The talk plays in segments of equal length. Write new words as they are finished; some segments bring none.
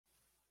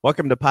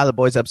Welcome to Pilot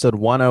Boys episode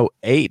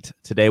 108.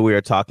 Today we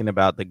are talking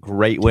about the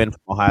great win from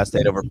Ohio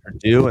State over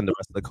Purdue and the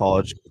rest of the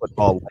college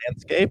football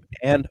landscape.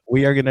 And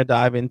we are going to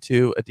dive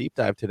into a deep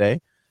dive today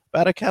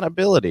about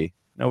accountability.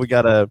 We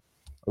got a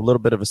little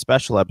bit of a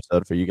special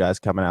episode for you guys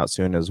coming out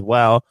soon as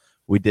well.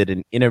 We did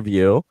an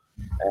interview,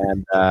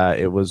 and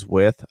it was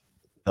with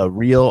the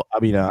real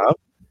Abhinav,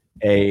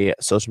 a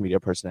social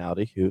media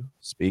personality who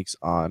speaks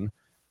on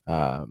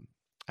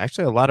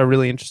actually a lot of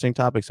really interesting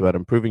topics about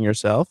improving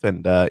yourself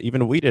and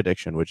even weed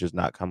addiction, which is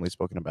not commonly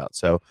spoken about.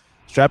 So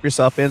strap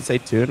yourself in, stay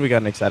tuned. We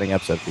got an exciting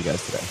episode for you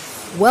guys today.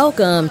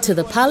 Welcome to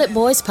the Pilot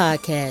Boys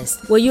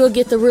podcast, where you'll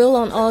get the real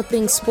on all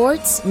things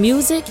sports,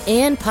 music,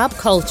 and pop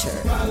culture.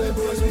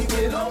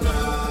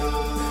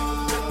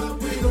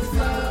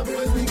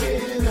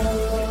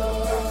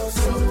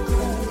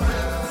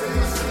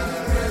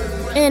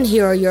 And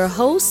here are your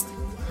hosts,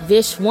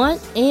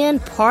 Vishwant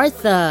and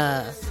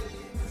Partha.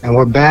 And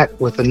we're back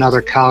with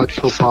another college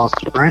football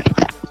sprint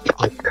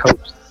with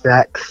Coach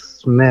Zach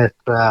Smith.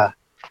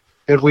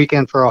 Good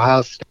weekend for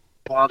Ohio State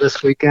football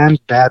this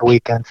weekend. Bad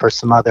weekend for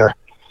some other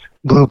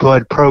blue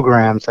blood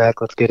programs. Zach,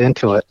 let's get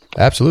into it.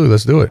 Absolutely,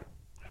 let's do it.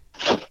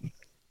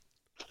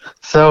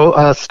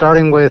 So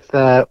starting with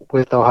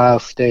Ohio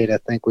State, I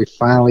think we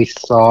finally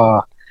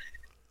saw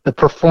the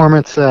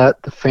performance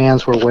that the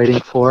fans were waiting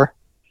for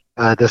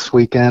this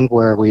weekend,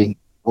 where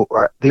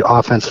the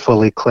offense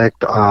fully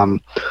clicked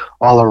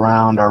all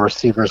around. Our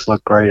receivers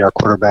look great, our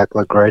quarterback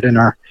looked great, and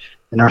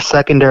our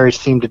secondary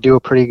seemed to do a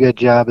pretty good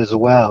job as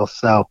well.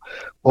 So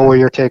what were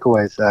your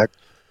takeaways, Zach?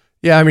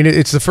 Yeah, I mean,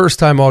 it's the first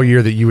time all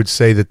year that you would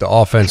say that the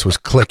offense was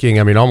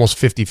clicking. I mean, almost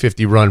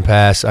 50-50 run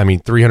pass. I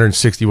mean,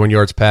 361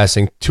 yards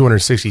passing,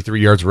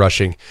 263 yards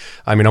rushing.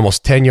 I mean,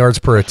 almost 10 yards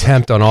per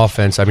attempt on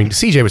offense. I mean,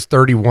 CJ was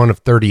 31 of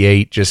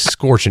 38, just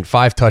scorching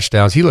 5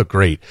 touchdowns. He looked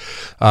great.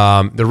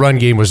 The run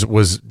game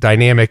was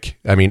dynamic.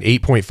 I mean,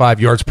 8.5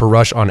 yards per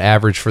rush on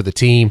average for the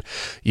team.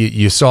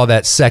 You saw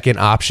that second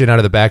option out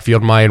of the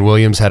backfield. Mayan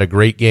Williams had a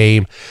great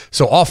game.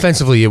 So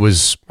offensively,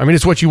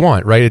 it's what you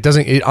want, right?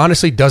 It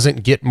honestly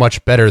doesn't get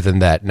much better than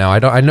that. Now,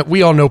 I know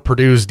we all know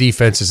Purdue's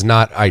defense is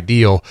not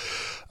ideal,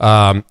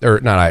 or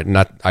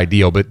not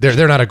ideal, but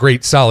they're not a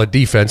great solid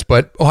defense.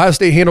 But Ohio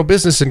State handled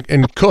business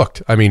and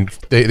cooked. I mean,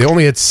 they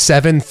only had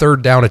 7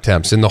 third down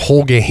attempts in the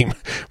whole game,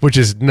 which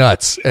is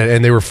nuts,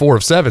 and they were 4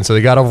 of 7, so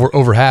they got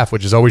over half,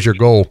 which is always your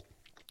goal.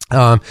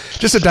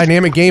 Just a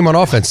dynamic game on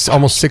offense,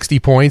 almost 60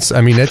 points.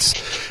 I mean,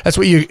 that's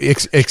what you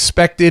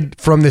expected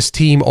from this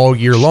team all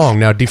year long.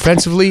 Now,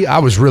 defensively,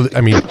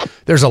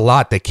 there's a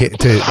lot that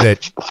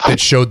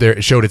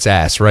showed its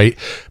ass, right?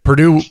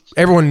 Purdue,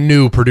 everyone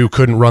knew Purdue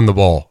couldn't run the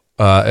ball.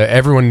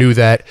 Everyone knew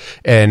that,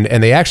 and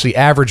they actually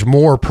averaged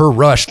more per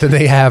rush than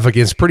they have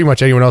against pretty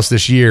much anyone else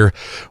this year,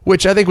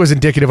 which I think was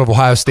indicative of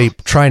Ohio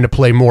State trying to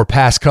play more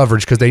pass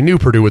coverage because they knew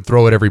Purdue would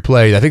throw it every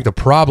play. I think the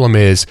problem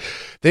is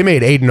they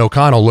made Aiden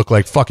O'Connell look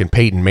like fucking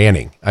Peyton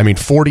Manning. I mean,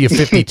 40 of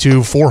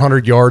 52,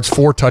 400 yards,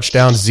 4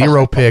 touchdowns,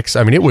 0 picks.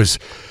 I mean, it was...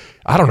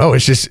 I don't know.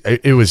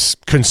 It was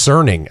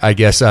concerning, I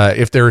guess.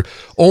 If their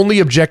only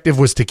objective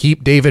was to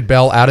keep David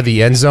Bell out of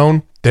the end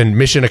zone, then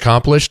mission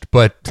accomplished.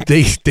 But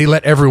they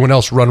let everyone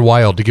else run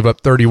wild to give up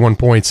 31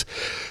 points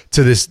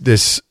to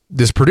this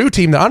Purdue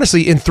team that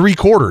honestly in 3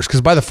 quarters,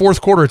 because by the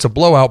 4th quarter it's a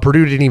blowout.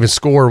 Purdue didn't even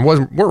score and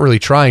weren't really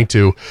trying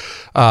to.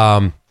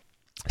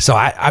 So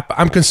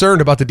I'm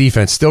concerned about the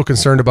defense. Still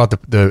concerned about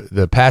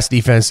the pass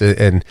defense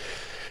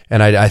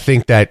and I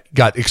think that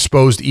got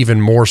exposed even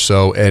more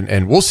so.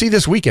 And we'll see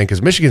this weekend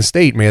because Michigan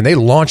State, man, they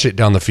launch it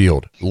down the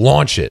field.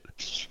 Launch it.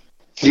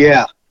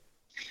 Yeah,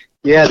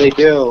 they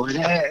do.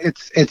 And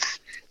it's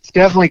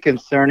definitely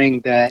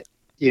concerning that,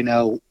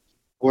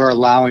 we're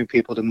allowing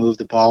people to move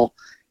the ball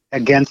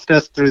against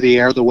us through the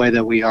air the way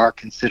that we are,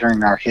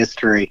 considering our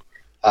history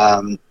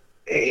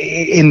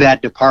in that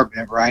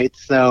department, right?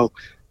 So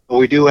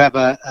we do have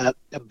a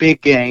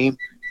big game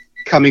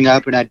coming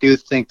up, and I do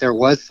think there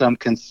was some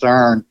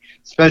concern,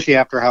 especially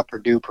after how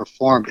Purdue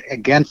performed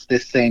against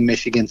this same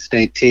Michigan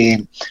State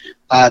team,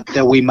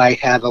 that we might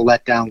have a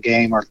letdown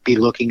game or be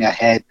looking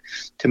ahead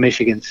to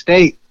Michigan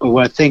State. But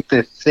I think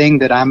the thing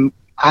that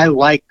I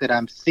like that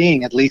I'm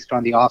seeing, at least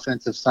on the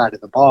offensive side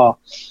of the ball,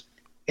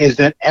 is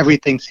that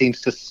everything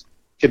seems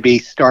to be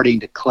starting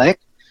to click.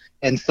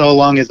 And so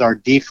long as our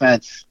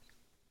defense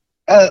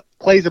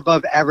plays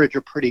above average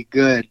or pretty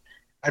good,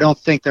 I don't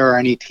think there are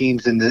any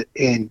teams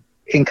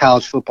in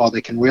college football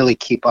that can really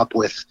keep up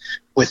with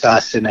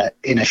us in a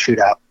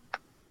shootout.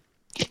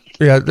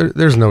 Yeah,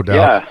 there's no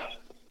doubt.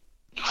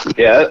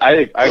 Yeah,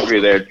 I agree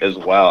there as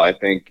well. I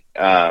think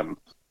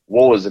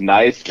what was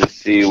nice to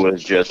see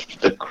was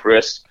just the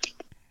crisp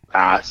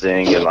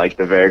passing and like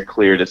the very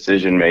clear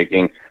decision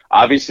making.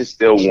 Obviously,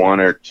 still 1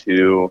 or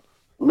 2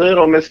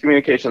 little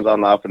miscommunications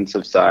on the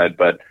offensive side,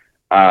 but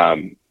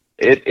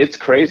it's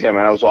crazy. I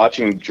mean, I was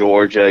watching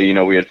Georgia.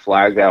 We had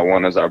flagged that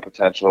one as our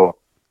potential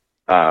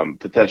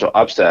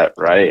upset,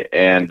 right?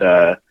 And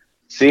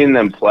seeing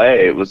them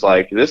play, it was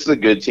like, this is a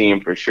good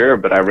team for sure.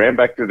 But I ran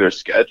back through their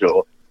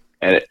schedule,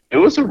 and it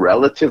was a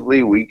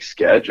relatively weak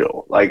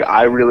schedule. Like,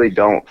 I really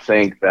don't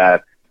think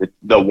that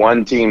the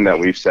one team that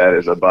we've said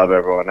is above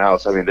everyone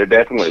else. I mean,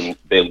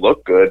 they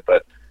look good,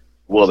 but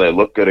will they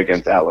look good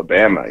against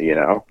Alabama?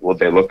 Will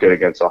they look good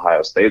against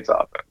Ohio State's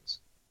offense?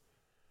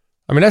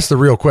 I mean, that's the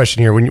real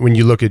question here when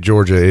you look at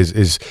Georgia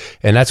is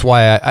and that's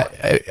why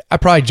I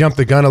probably jumped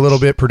the gun a little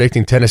bit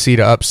predicting Tennessee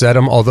to upset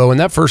them. Although in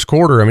that first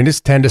quarter, I mean,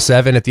 it's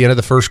 10-7 at the end of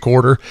the first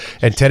quarter,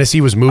 and Tennessee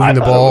was moving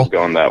the ball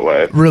going that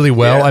way really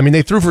well. Yeah. I mean,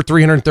 they threw for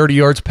 330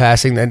 yards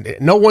passing, and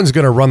no one's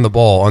going to run the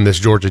ball on this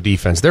Georgia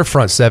defense. Their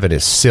front seven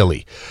is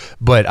silly,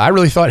 but I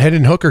really thought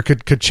Hendon Hooker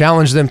could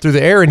challenge them through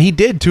the air, and he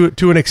did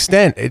to an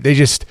extent.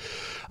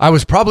 I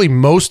was probably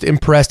most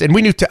impressed, and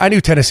I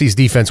knew Tennessee's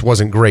defense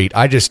wasn't great.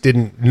 I just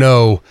didn't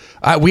know.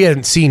 We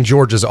hadn't seen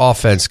Georgia's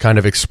offense kind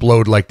of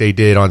explode like they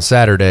did on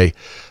Saturday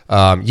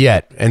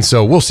yet, and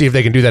so we'll see if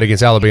they can do that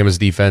against Alabama's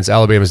defense.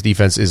 Alabama's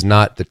defense is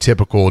not the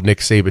typical Nick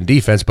Saban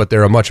defense, but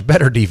they're a much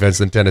better defense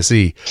than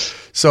Tennessee.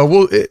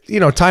 So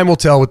time will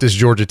tell with this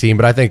Georgia team,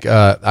 but I think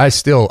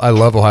I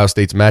love Ohio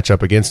State's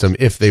matchup against them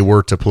if they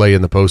were to play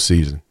in the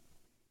postseason.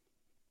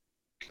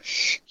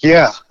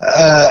 Yeah,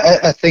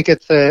 I think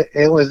it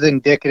was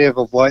indicative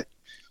of what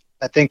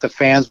I think the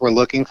fans were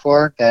looking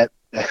for. That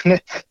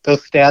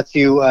those stats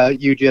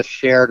you just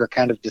shared are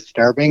kind of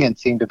disturbing and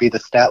seem to be the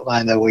stat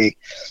line that we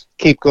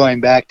keep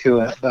going back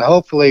to. But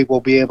hopefully,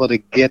 we'll be able to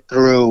get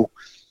through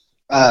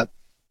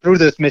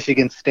this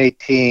Michigan State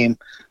team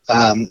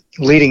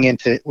leading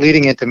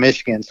into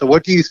Michigan. So,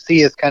 what do you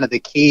see as kind of the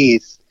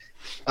keys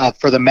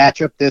for the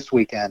matchup this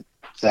weekend,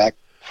 Zach?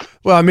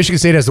 Well, Michigan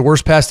State has the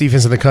worst pass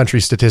defense in the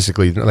country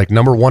statistically, like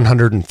number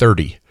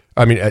 130.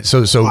 I mean,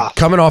 so wow.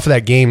 Coming off of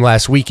that game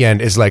last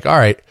weekend is like, all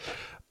right,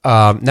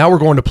 now we're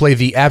going to play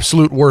the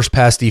absolute worst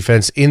pass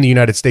defense in the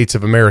United States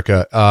of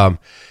America.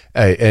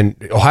 And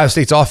Ohio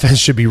State's offense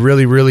should be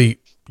really, really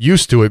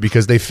used to it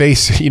because they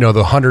face, the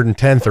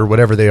 110th or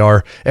whatever they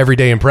are every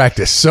day in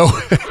practice. So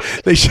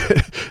they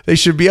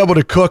should be able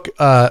to cook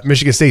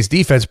Michigan State's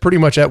defense pretty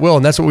much at will.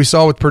 And that's what we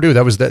saw with Purdue.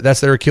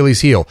 That's their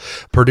Achilles heel.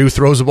 Purdue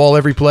throws the ball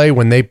every play.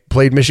 When they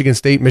played Michigan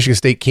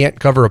State can't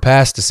cover a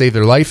pass to save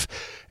their life.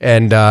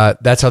 And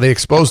that's how they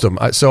exposed them.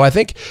 So I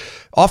think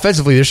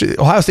offensively,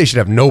 Ohio State should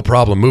have no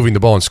problem moving the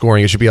ball and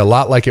scoring. It should be a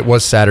lot like it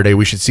was Saturday.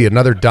 We should see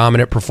another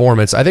dominant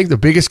performance. I think the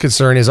biggest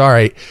concern is, all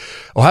right,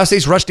 Ohio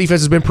State's rush defense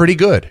has been pretty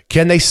good.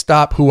 Can they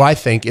stop who I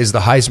think is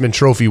the Heisman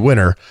Trophy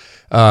winner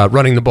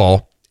running the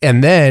ball?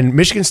 And then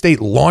Michigan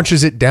State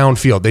launches it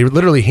downfield. They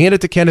literally hand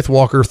it to Kenneth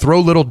Walker, throw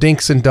little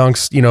dinks and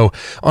dunks,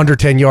 under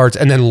 10 yards,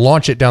 and then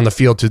launch it down the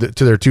field to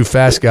their two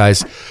fast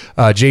guys,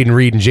 Jaden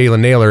Reed and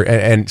Jalen Naylor.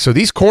 And so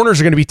these corners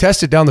are going to be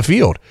tested down the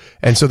field.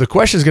 And so the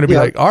question is going to be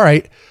like, all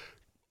right,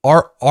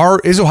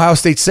 is Ohio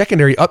State's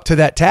secondary up to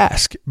that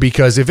task?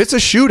 Because if it's a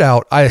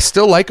shootout, I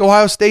still like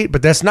Ohio State,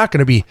 but that's not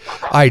going to be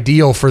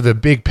ideal for the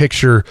big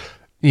picture,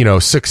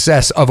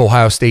 success of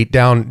Ohio State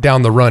down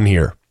the run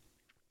here.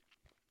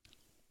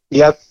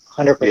 Yep,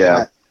 100%.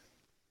 Yeah,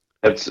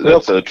 that's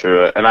so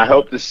true. And I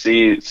hope to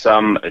see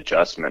some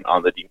adjustment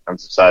on the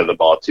defensive side of the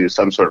ball too,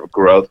 some sort of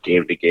growth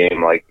game to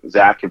game. Like,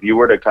 Zach, if you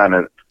were to kind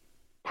of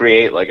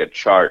create like a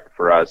chart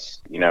for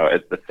us,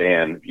 as the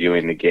fan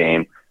viewing the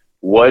game,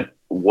 what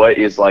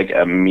is like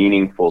a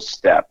meaningful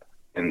step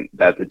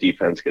that the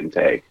defense can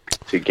take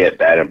to get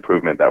that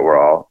improvement that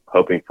we're all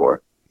hoping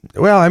for?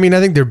 Well, I mean,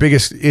 I think their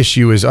biggest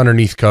issue is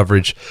underneath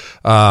coverage.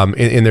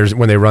 When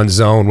they run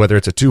zone, whether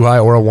it's a 2 high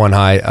or a 1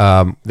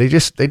 high,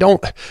 they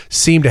don't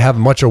seem to have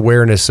much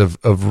awareness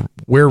of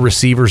where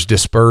receivers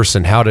disperse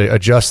and how to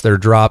adjust their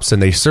drops,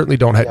 and they certainly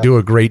don't do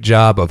a great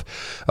job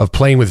of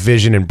playing with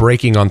vision and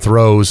breaking on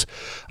throws.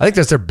 I think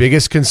that's their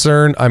biggest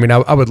concern. I mean,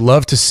 I would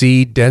love to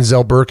see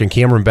Denzel Burke and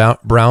Cameron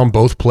Brown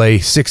both play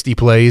 60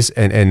 plays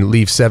and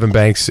leave Seven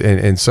Banks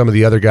and some of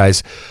the other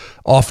guys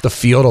off the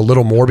field a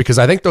little more, because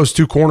I think those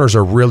two corners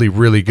are really,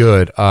 really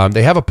good.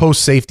 They have a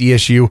post safety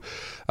issue,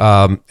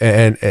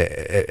 and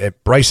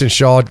Bryson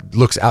Shaw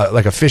looks out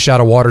like a fish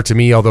out of water to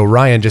me, although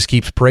Ryan just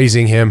keeps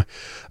praising him.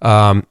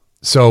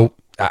 So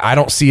I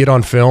don't see it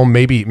on film.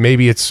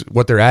 Maybe it's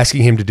what they're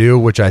asking him to do,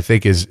 which I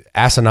think is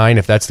asinine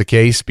if that's the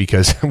case,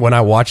 because when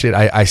I watch it,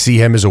 I see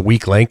him as a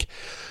weak link.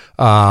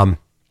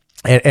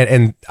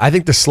 And I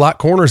think the slot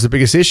corner is the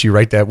biggest issue,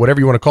 right? That whatever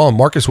you want to call him,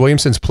 Marcus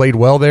Williamson's played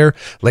well there.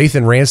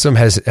 Lathan Ransom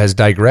has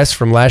digressed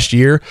from last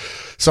year.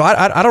 So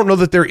I don't know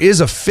that there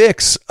is a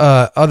fix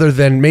other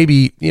than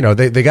maybe,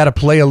 they got to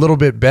play a little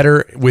bit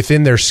better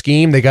within their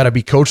scheme. They got to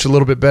be coached a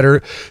little bit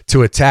better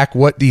to attack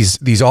what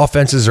these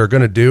offenses are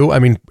going to do. I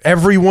mean,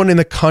 everyone in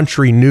the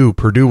country knew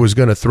Purdue was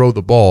going to throw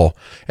the ball,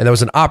 and there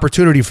was an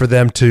opportunity for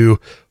them to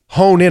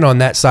hone in on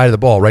that side of the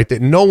ball, right?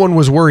 That no one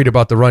was worried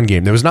about the run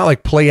game. There was not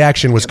like play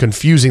action was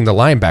confusing the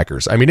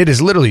linebackers. I mean, it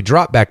is literally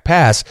drop back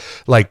pass,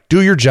 like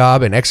do your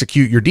job and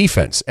execute your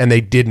defense, and they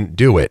didn't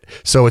do it.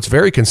 So it's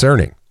very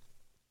concerning.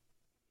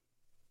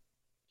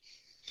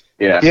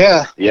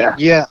 Yeah.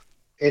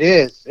 It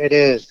is.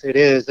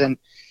 And,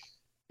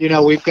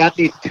 we've got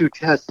these two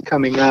tests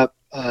coming up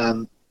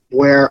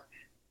where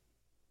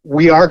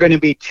we are going to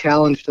be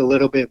challenged a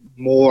little bit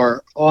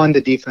more on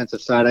the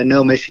defensive side. I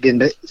know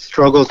Michigan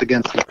struggles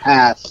against the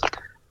pass,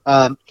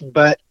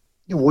 but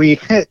we,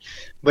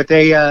 but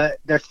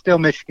they're still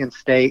Michigan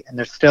State, and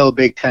they're still a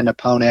Big Ten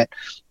opponent.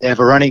 They have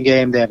a running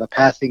game, they have a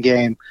passing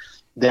game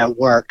that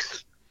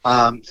works.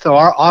 So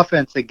our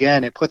offense,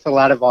 again, it puts a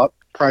lot of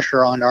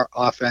pressure on our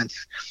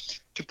offense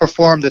to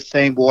perform the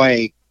same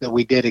way that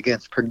we did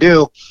against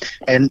Purdue.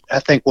 And I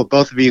think what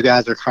both of you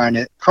guys are trying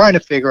to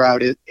figure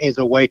out is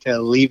a way to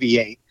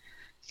alleviate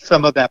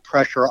some of that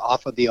pressure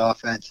off of the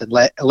offense and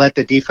let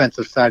the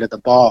defensive side of the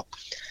ball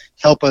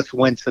help us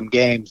win some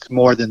games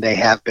more than they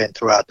have been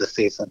throughout the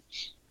season.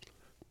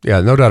 Yeah,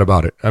 no doubt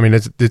about it. I mean,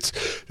 it's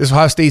this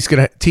Ohio State's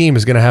team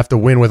is gonna have to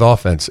win with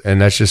offense,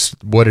 and that's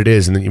just what it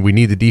is. And we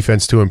need the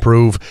defense to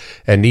improve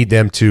and need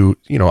them to,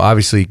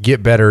 obviously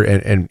get better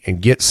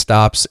and get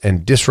stops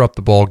and disrupt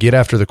the ball, get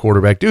after the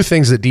quarterback, do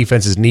things that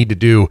defenses need to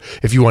do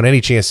if you want any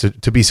chance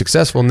to be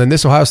successful. And then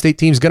this Ohio State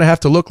team is gonna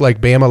have to look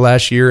like Bama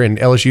last year and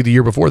LSU the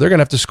year before. They're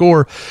gonna have to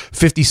score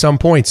 50-some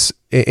points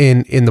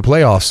in the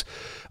playoffs.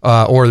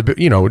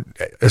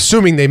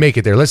 Assuming they make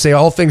it there, let's say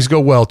all things go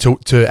well,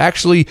 to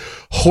actually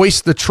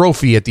hoist the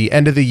trophy at the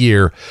end of the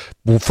year,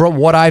 from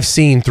what I've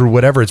seen through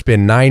whatever it's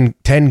been,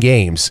 9-10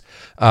 games,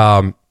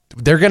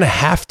 they're going to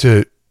have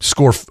to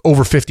score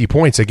over 50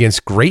 points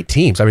against great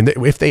teams. I mean,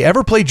 if they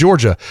ever play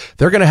Georgia,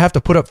 they're going to have to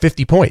put up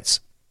 50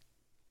 points.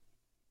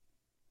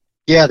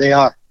 Yeah, they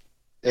are.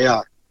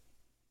 Yeah,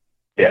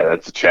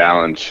 that's a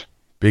challenge.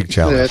 Big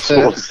challenge.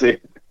 We'll see.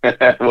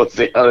 We'll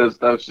see how this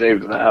stuff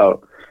shapes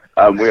out.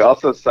 We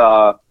also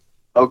saw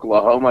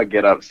Oklahoma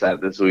get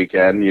upset this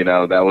weekend.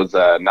 That was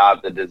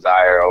not the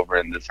desire over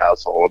in this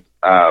household,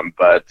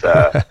 but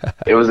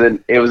it was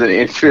an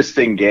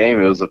interesting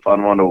game. It was a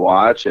fun one to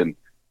watch, and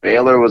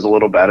Baylor was a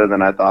little better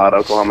than I thought.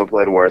 Oklahoma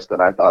played worse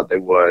than I thought they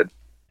would.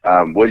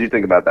 What did you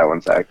think about that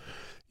one, Zach?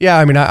 Yeah,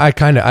 I mean, I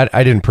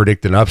didn't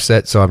predict an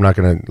upset, so I'm not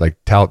going to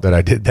tout that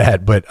I did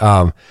that, but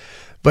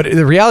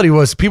the reality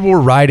was people were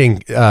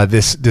riding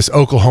this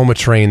Oklahoma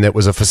train that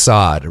was a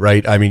facade,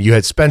 right? I mean, you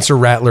had Spencer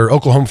Rattler.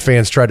 Oklahoma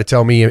fans tried to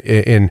tell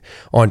me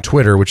on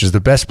Twitter, which is the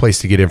best place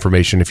to get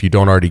information if you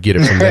don't already get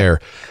it from there.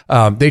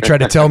 They tried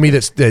to tell me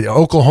that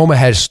Oklahoma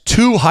has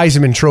 2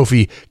 Heisman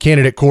Trophy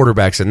candidate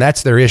quarterbacks, and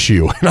that's their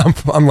issue. And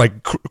I'm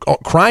like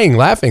crying,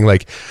 laughing,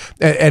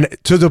 and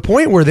to the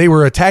point where they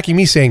were attacking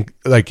me, saying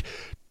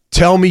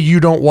tell me you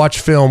don't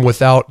watch film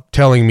without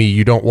telling me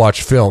you don't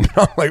watch film.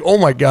 I'm like, oh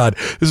my God,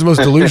 this is the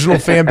most delusional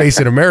fan base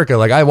in America.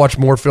 Like, I watch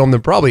more film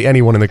than probably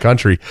anyone in the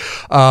country.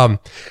 And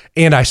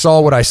I saw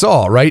what I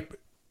saw, right?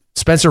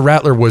 Spencer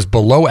Rattler was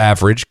below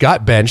average,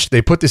 got benched.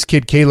 They put this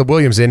kid, Caleb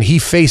Williams, in. He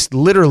faced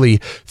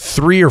literally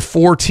 3 or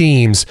 4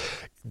 teams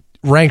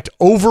ranked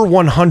over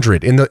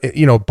 100 in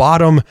the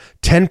bottom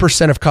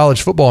 10% of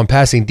college football in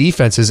passing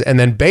defenses, and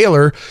then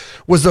Baylor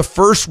was the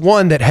first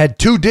one that had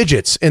 2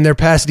 digits in their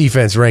pass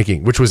defense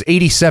ranking, which was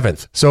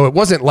 87th. So it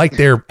wasn't like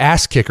they're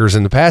ass kickers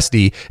in the pass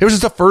D. It was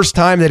just the first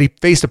time that he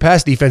faced a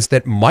pass defense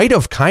that might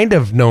have kind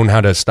of known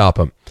how to stop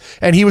him,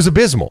 and he was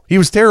abysmal. He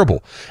was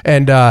terrible,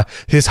 and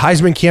his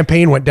Heisman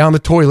campaign went down the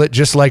toilet,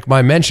 just like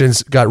my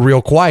mentions got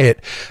real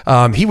quiet.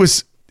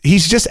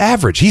 He's just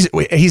average.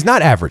 He's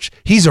not average.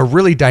 He's a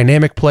really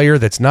dynamic player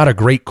that's not a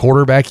great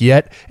quarterback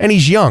yet, and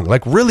he's young,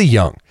 like really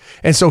young.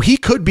 And so he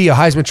could be a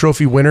Heisman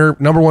Trophy winner,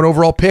 number 1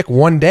 overall pick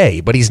one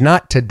day, but he's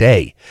not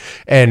today.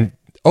 And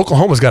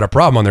Oklahoma's got a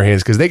problem on their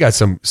hands because they got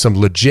some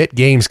legit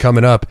games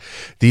coming up,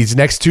 these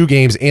next 2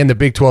 games and the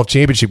Big 12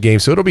 championship game.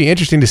 So it'll be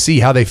interesting to see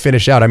how they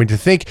finish out. I mean, to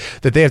think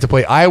that they have to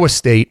play Iowa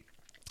State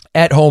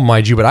at home,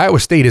 mind you, but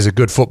Iowa State is a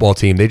good football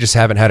team. They just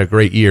haven't had a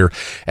great year.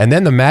 And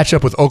then the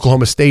matchup with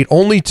Oklahoma State,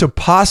 only to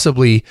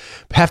possibly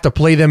have to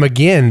play them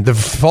again the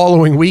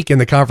following week in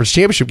the conference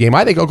championship game.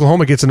 I think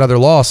Oklahoma gets another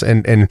loss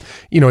and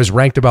is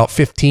ranked about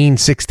 15,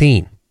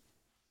 16.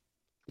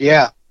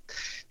 Yeah.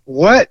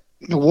 What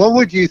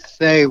would you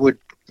say would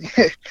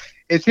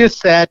it's just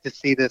sad to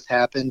see this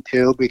happen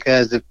too,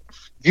 because if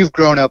you've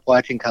grown up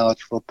watching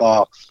college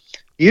football,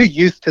 you're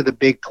used to the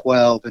Big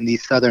 12 and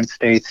these southern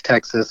states,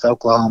 Texas,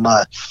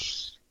 Oklahoma,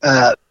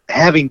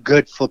 having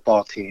good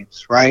football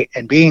teams, right?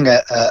 And being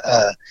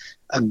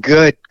a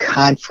good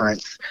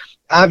conference.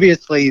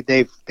 Obviously,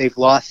 they've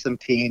lost some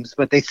teams,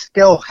 but they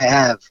still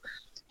have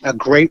a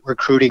great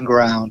recruiting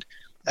ground,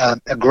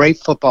 a great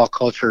football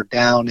culture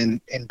down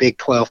in Big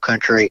 12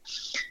 country.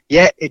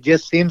 Yet it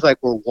just seems like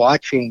we're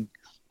watching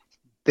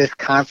this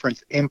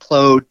conference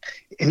implode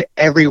in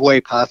every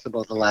way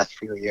possible the last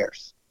few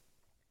years.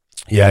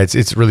 Yeah,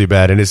 it's really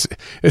bad, and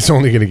it's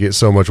only going to get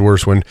so much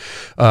worse when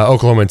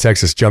Oklahoma and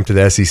Texas jump to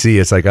the SEC.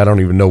 It's like I don't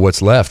even know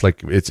what's left.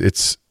 Like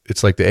it's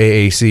like the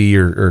AAC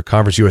or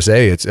Conference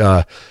USA.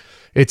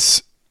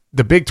 It's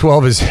the Big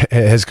 12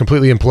 has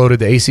completely imploded.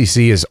 The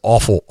ACC is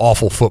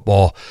awful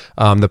football.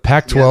 The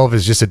Pac-12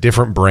 is just a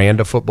different brand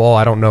of football.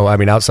 I don't know. I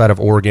mean, outside of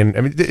Oregon,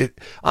 I mean,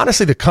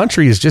 honestly, the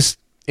country is just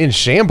in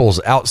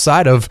shambles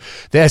outside of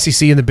the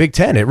SEC and the Big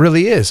 10. It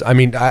really is. I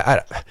mean,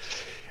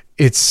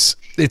 it's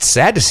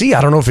sad to see.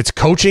 I don't know if it's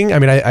coaching. I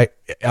mean, I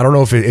don't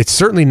know if it's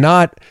certainly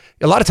not.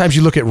 A lot of times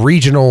you look at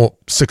regional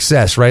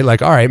success, right?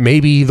 Like, all right,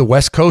 maybe the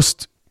West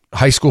Coast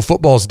high school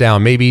football's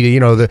down. Maybe,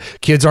 the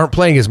kids aren't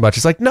playing as much.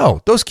 It's like,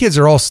 no, those kids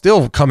are all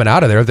still coming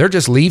out of there. They're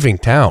just leaving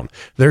town.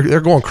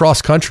 They're going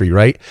cross country,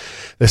 right?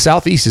 The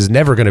Southeast is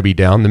never going to be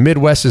down. The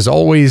Midwest has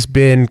always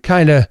been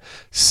kind of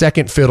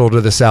second fiddle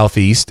to the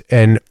Southeast,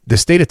 and the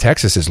state of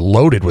Texas is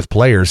loaded with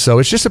players. So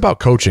it's just about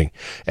coaching.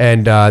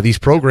 And these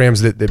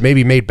programs that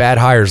maybe made bad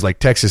hires like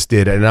Texas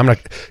did, and I'm not,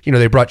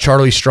 they brought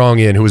Charlie Strong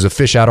in, who was a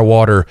fish out of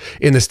water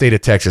in the state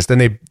of Texas.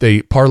 Then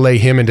they parlay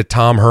him into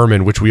Tom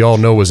Herman, which we all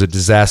know was a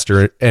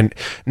disaster. And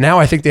now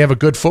I think they have a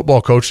good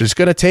football coach. It's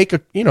going to take a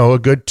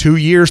good 2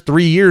 years,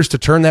 3 years to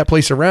turn that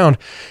place around.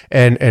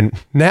 And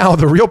now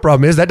the real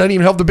problem is that doesn't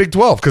even help the Big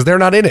 12 because they're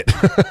not in it.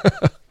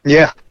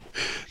 Yeah.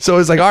 So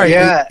it's like, all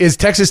right, is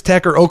Texas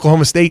Tech or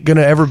Oklahoma State going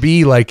to ever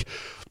be like,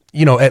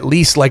 at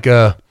least like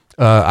a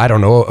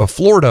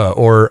Florida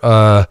or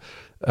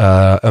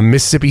a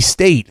Mississippi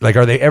State? Like,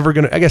 are they ever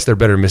going to, I guess they're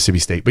better than Mississippi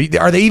State, but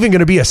are they even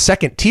going to be a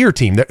second tier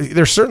team?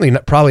 They're certainly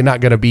probably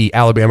not going to be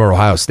Alabama or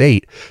Ohio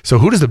State. So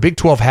who does the Big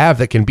 12 have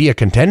that can be a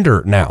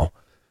contender now?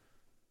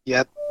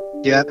 Yep.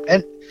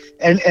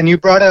 And you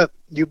brought up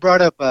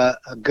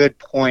a good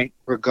point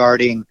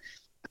regarding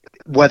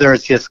whether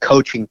it's just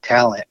coaching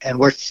talent. And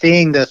we're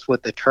seeing this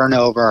with the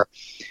turnover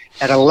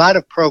at a lot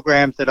of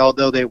programs that,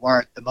 although they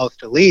weren't the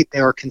most elite,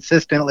 they were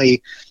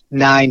consistently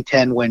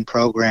 9-10 win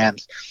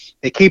programs.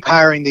 They keep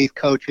hiring these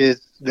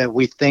coaches that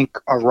we think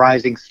are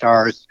rising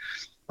stars.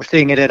 We're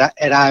seeing it at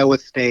Iowa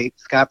State,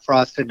 Scott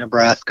Frost at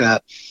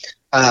Nebraska,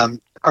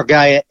 our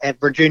guy at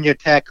Virginia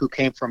Tech who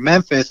came from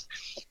Memphis.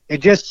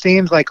 It just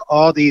seems like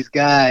all these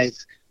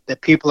guys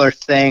that people are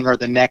saying are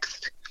the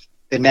next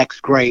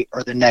great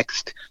or the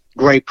next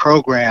great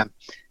program,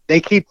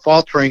 they keep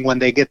faltering when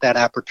they get that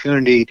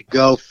opportunity to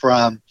go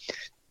from,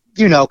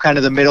 kind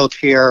of the middle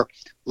tier,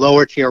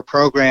 lower tier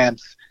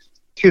programs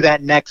to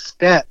that next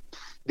step.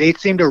 They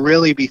seem to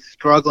really be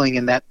struggling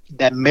in that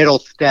middle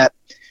step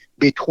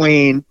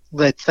between,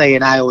 let's say,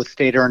 an Iowa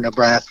State or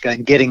Nebraska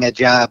and getting a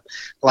job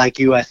like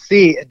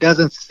USC. It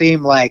doesn't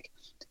seem like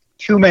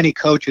too many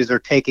coaches are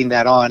taking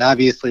that on.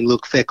 Obviously,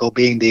 Luke Fickell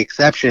being the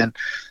exception.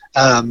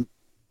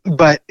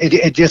 But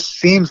it just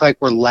seems like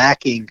we're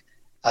lacking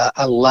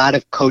a lot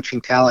of coaching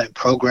talent,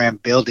 program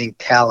building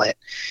talent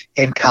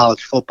in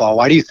college football.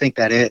 Why do you think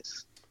that is?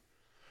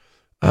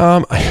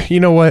 You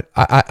know what?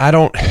 I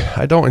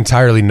don't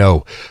entirely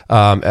know.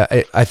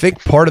 I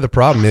think part of the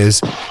problem is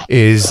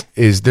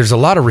there's a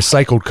lot of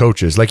recycled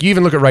coaches. Like, you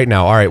even look at right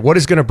now. All right, what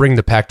is going to bring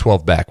the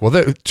Pac-12 back?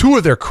 Well, two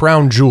of their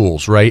crown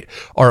jewels, right,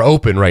 are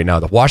open right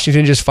now. The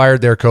Washington just fired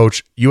their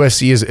coach.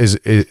 USC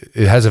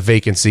has a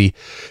vacancy.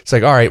 It's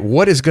like, all right,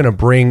 what is going to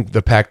bring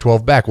the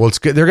Pac-12 back? Well,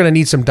 they're going to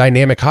need some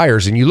dynamic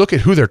hires. And you look at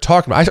who they're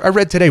talking about. I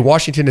read today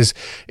Washington is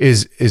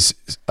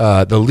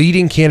the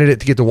leading candidate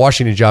to get the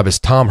Washington job is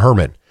Tom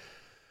Herman.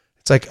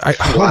 It's like,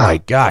 oh my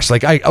gosh,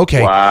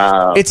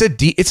 wow. It's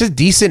a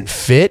decent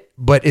fit,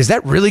 but is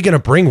that really going to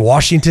bring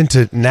Washington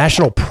to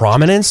national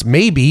prominence?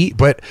 Maybe,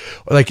 but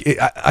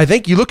I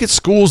think you look at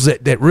schools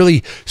that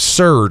really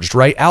surged,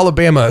 right?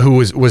 Alabama, who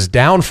was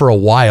down for a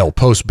while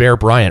post Bear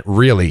Bryant,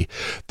 really,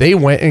 they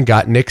went and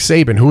got Nick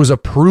Saban, who was a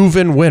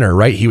proven winner,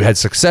 right? He had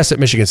success at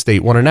Michigan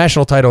State, won a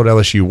national title at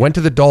LSU, went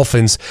to the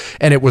Dolphins,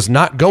 and it was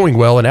not going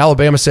well. And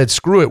Alabama said,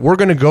 screw it, we're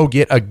going to go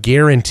get a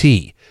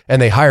guarantee.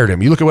 And they hired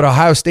him. You look at what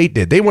Ohio State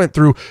did.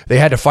 They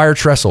had to fire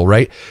Tressel,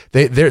 right?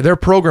 Their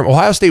program,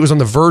 Ohio State was on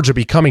the verge of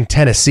becoming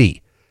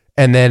Tennessee.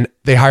 And then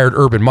they hired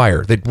Urban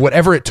Meyer.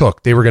 Whatever it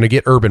took, they were going to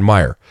get Urban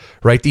Meyer,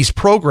 right? These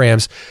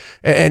programs,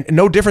 and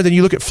no different than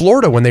you look at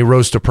Florida when they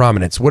rose to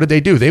prominence. What did they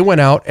do? They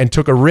went out and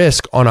took a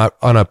risk on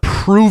a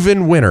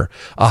proven winner,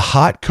 a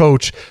hot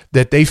coach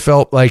that they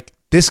felt like,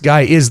 this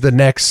guy is the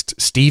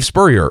next Steve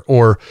Spurrier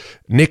or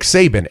Nick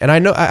Saban. And I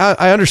know,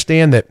 I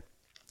understand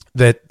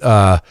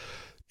that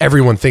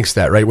everyone thinks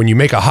that, right? When you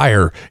make a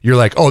hire, you're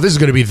like, oh, this is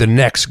going to be the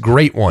next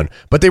great one.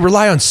 But they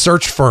rely on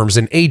search firms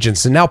and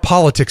agents, and now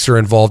politics are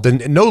involved.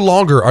 And no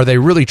longer are they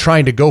really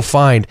trying to go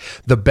find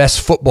the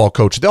best football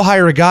coach. They'll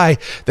hire a guy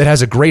that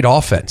has a great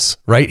offense,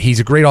 right? He's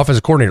a great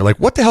offensive coordinator. Like,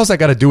 what the hell's that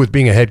got to do with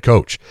being a head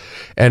coach?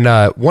 And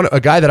a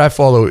guy that I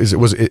follow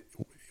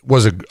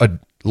was a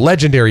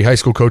legendary high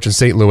school coach in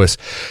St. Louis.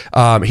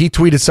 He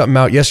tweeted something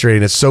out yesterday,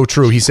 and it's so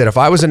true. He said, if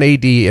I was an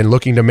AD and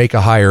looking to make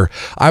a hire,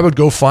 I would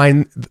go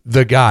find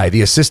the guy,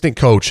 the assistant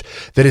coach,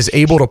 that is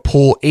able to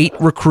pull 8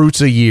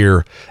 recruits a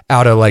year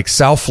out of like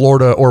South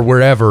Florida or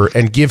wherever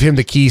and give him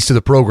the keys to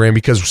the program.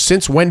 Because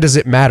since when does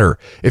it matter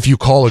if you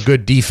call a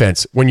good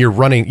defense when you're the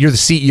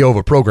CEO of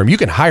a program? You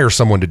can hire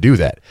someone to do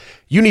that.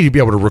 You need to be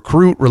able to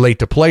recruit, relate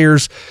to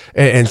players.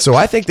 And so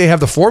I think they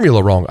have the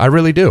formula wrong. I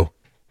really do.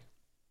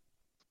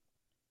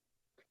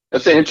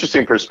 That's an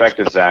interesting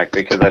perspective, Zach,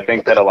 because I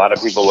think that a lot of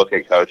people look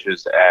at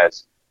coaches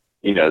as,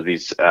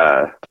 these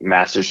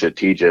master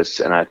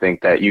strategists, and I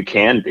think that you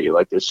can be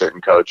like, there's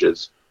certain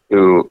coaches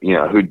who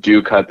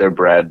do cut their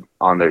bread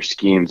on their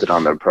schemes and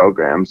on their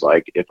programs.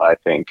 Like, if I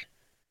think,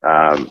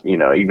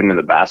 even in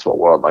the basketball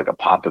world, like a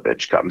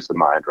Popovich comes to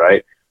mind,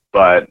 right?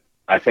 But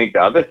I think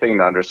the other thing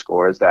to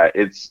underscore is that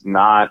it's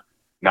not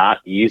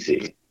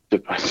easy to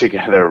put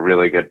together a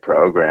really good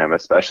program,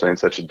 especially in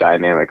such a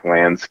dynamic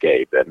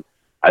landscape. And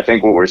I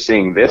think what we're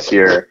seeing this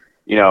year,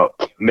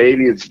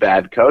 maybe it's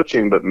bad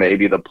coaching, but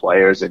maybe the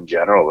players in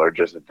general are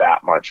just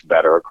that much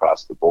better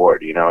across the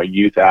board.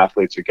 Youth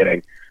athletes are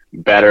getting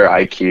better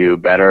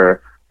IQ,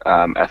 better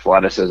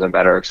athleticism,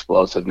 better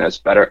explosiveness,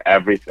 better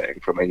everything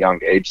from a young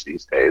age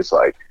these days.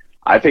 Like,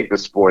 I think the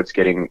sport's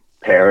getting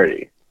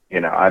parity.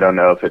 I don't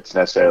know if it's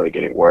necessarily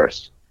getting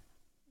worse.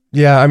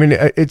 Yeah, I mean,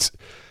 it's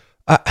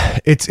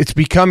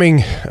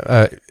becoming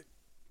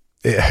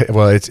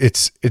well,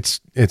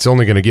 it's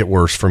only going to get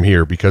worse from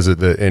here because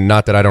of and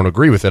not that I don't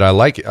agree with it. I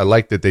like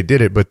that they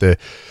did it, but the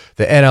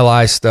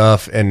NLI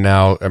stuff, and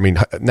now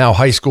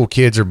high school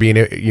kids are being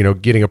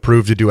getting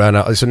approved to do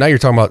NLI. So now you're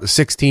talking about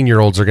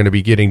 16-year-olds are going to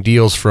be getting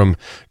deals from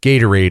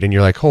Gatorade, and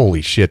you're like,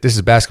 holy shit, this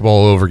is basketball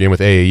all over again with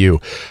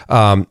AAU.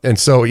 And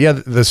so yeah,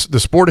 the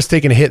sport is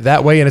taking a hit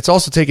that way, and it's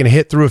also taking a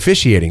hit through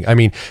officiating. I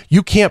mean,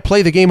 you can't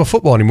play the game of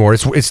football anymore.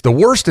 It's the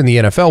worst in the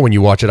NFL when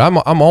you watch it. I'm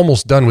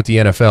almost done with the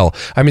NFL.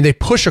 I mean, they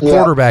push a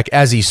quarterback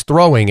as he's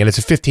throwing, and it's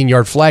a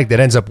 15-yard flag that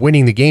ends up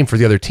winning the game for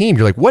the other team.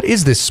 You're like, what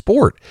is this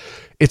sport?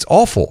 It's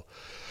awful.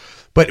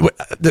 But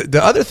the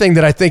other thing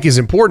that I think is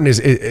important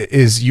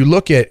is you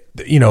look at,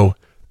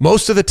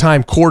 most of the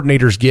time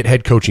coordinators get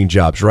head coaching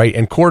jobs, right?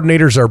 And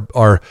coordinators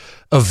are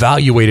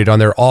evaluated on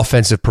their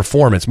offensive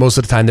performance. Most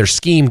of the time they're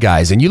scheme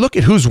guys. And you look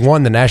at who's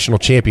won the national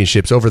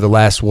championships over the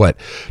last,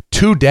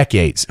 2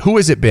 decades. Who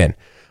has it been?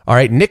 All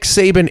right, Nick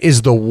Saban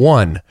is the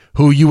one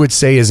who you would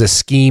say is a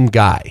scheme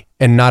guy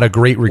and not a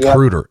great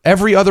recruiter. Yep.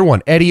 Every other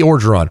one, Eddie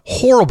Orgeron,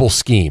 horrible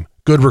scheme,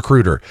 good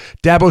recruiter.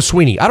 Dabo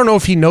Sweeney, I don't know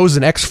if he knows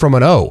an X from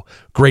an O,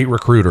 great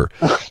recruiter.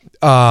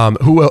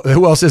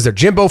 Who else is there?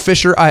 Jimbo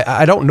Fisher,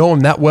 I don't know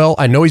him that well.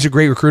 I know he's a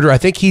great recruiter. I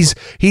think he's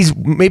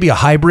maybe a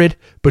hybrid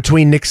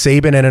between Nick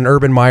Saban and an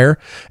Urban Meyer.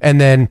 And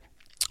then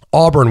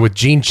Auburn with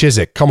Gene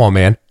Chizik. Come on,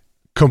 man.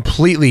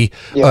 Completely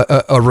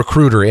a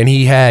recruiter. And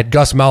he had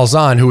Gus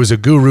Malzahn, who was a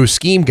guru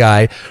scheme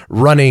guy,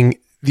 running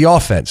the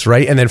offense,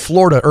 right? And then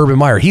Florida, Urban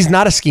Meyer. He's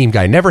not a scheme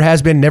guy. Never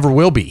has been, never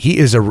will be. He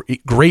is a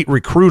great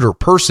recruiter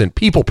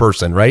people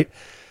person, right?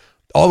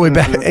 All the way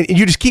back. And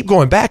you just keep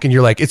going back and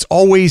you're like, it's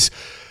always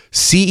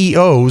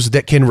CEOs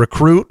that can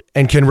recruit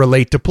and can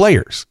relate to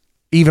players.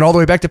 Even all the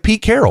way back to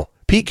Pete Carroll.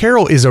 Pete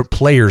Carroll is a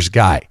player's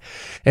guy.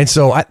 And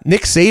so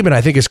Nick Saban,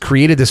 I think, has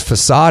created this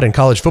facade in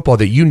college football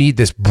that you need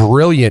this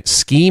brilliant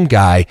scheme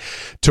guy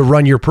to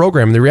run your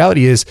program. And the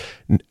reality is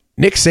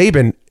Nick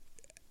Saban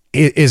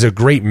is a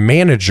great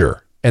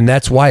manager. And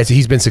that's why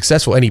he's been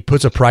successful. And he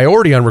puts a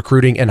priority on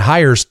recruiting and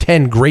hires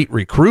 10 great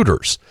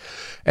recruiters.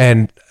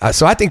 And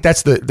so I think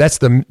that's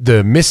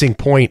the missing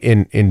point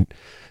in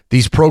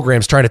these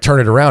programs trying to turn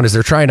it around is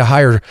they're trying to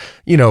hire,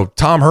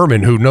 Tom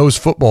Herman, who knows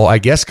football, I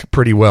guess,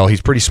 pretty well. He's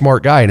a pretty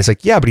smart guy. And it's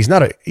like, yeah, but he's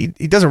not he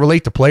doesn't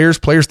relate to players.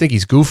 Players think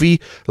he's goofy.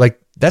 Like,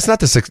 that's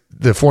not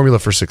the formula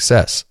for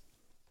success.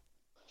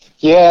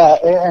 Yeah.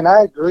 And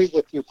I agree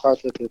with you,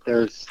 Parth, that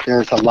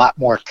there's a lot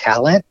more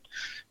talent,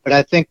 but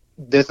I think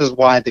this is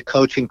why the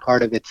coaching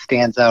part of it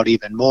stands out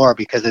even more,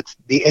 because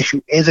the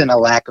issue isn't a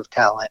lack of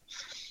talent.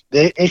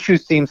 The issue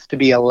seems to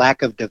be a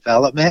lack of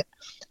development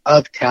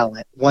of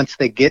talent once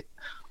they get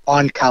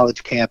on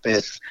college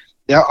campus.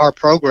 There are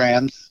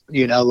programs,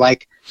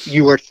 like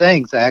you were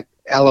saying, Zach,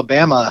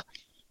 Alabama,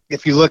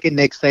 if you look at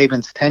Nick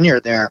Saban's tenure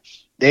there,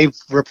 they've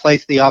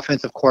replaced the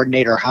offensive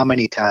coordinator how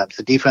many times,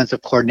 the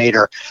defensive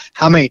coordinator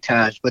how many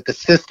times, but the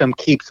system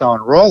keeps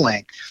on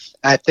rolling.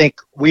 I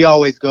think we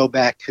always go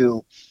back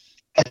to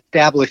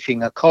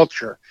establishing a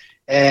culture.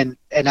 And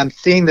I'm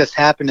seeing this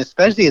happen,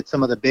 especially at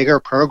some of the bigger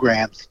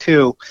programs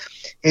too,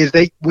 is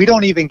we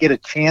don't even get a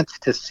chance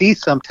to see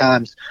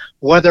sometimes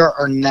whether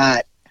or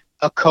not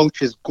a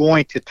coach is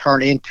going to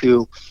turn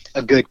into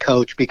a good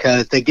coach,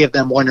 because they give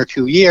them 1 or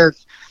 2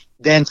 years,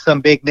 then some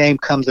big name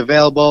comes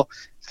available,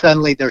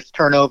 suddenly there's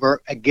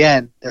turnover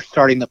again, they're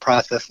starting the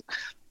process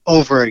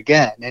over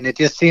again. And it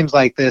just seems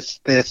like this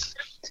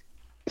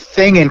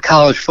thing in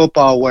college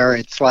football where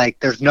it's like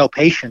there's no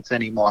patience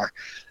anymore,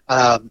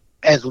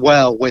 as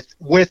well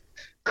with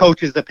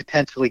coaches that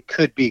potentially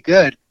could be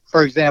good.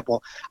 For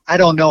example, I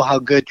don't know how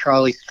good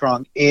Charlie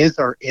Strong is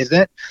or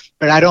isn't,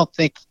 but I don't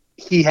think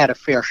he had a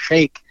fair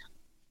shake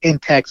in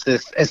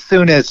Texas. As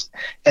soon as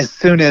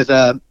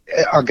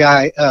our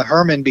guy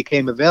Herman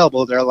became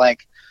available, they're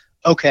like,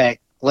 okay,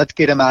 let's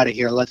get him out of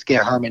here. Let's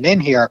get Herman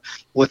in here,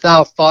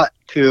 without thought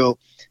to,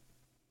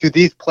 do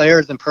these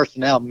players and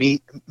personnel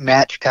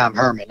match Tom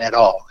Herman at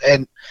all?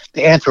 And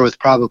the answer was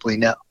probably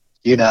no.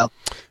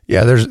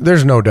 Yeah,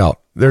 there's no doubt.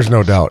 There's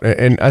no doubt.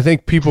 And I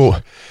think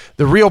the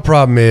real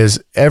problem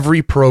is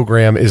every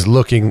program is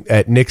looking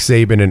at Nick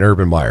Saban and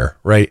Urban Meyer,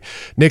 right?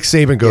 Nick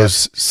Saban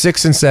goes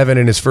 6-7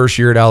 in his first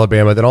year at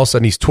Alabama. Then all of a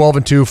sudden he's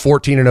 12-2,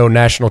 14-0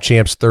 national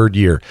champs third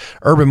year.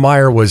 Urban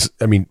Meyer was,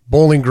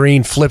 Bowling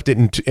Green flipped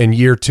it in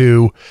year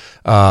 2,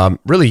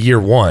 really year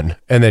 1.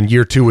 And then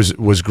year 2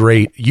 was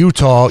great.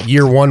 Utah,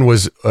 year 1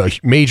 was a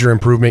major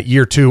improvement.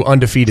 Year 2,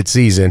 undefeated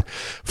season.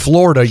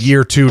 Florida,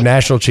 year 2,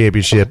 national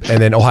championship.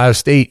 And then Ohio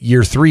State,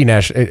 year 3,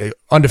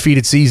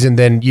 undefeated season,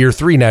 then year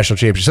 3 national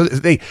championship.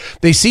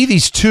 they see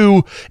these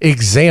two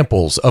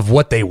examples of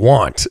what they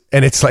want,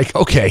 and it's like,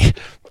 okay,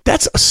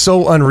 that's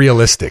so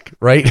unrealistic,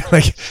 right?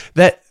 Like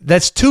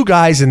that's two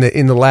guys in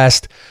the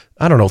last,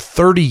 I don't know,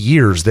 30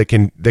 years that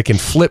can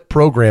flip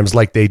programs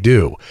like they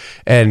do.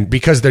 And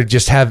because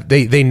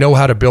they know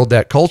how to build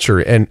that culture.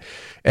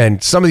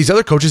 And some of these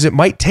other coaches, it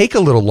might take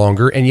a little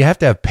longer, and you have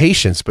to have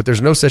patience, but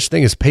there's no such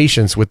thing as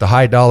patience with the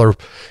high dollar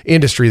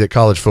industry that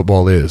college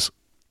football is.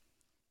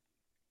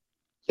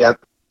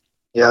 Yep.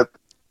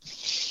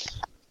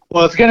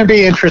 Well, it's going to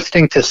be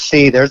interesting to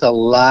see. There's a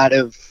lot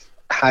of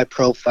high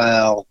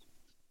profile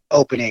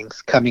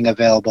openings coming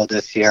available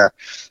this year,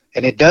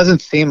 and it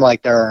doesn't seem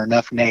like there are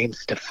enough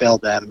names to fill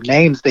them.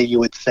 Names that you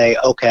would say,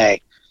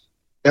 okay,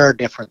 they're a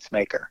difference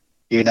maker,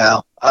 and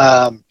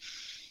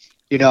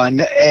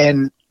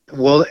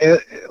well,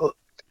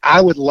 I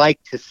would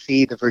like to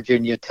see the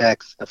Virginia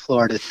Techs, the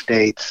Florida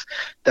States,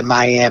 the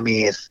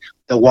Miamis,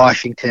 the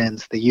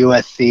Washingtons, the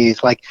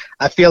USCs. Like,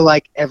 I feel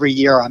like every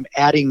year I'm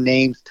adding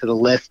names to the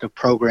list of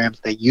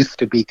programs that used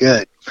to be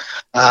good,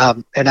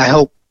 and I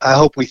hope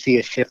we see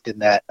a shift in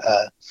that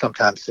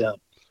sometime soon.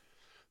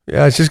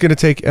 Yeah, it's just going to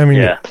take. I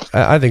mean,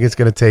 I think it's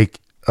going to take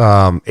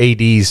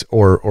ads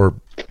or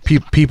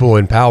people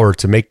in power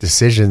to make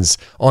decisions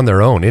on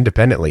their own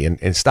independently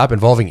and stop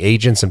involving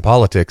agents and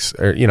politics,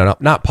 or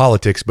not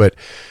politics, but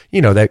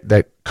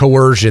that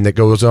coercion that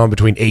goes on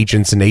between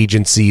agents and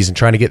agencies and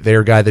trying to get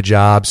their guy the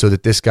job so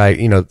that this guy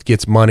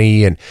gets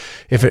money. And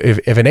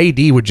if an AD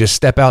would just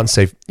step out and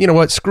say, you know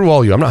what, screw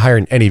all you, I'm not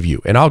hiring any of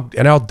you, and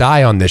I'll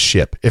die on this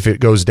ship if it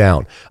goes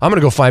down. I'm going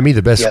to go find me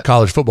the best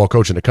college football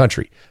coach in the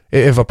country.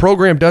 If a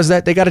program does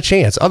that, they got a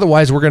chance.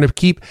 Otherwise, we're going to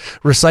keep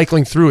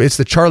recycling through. It's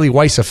the Charlie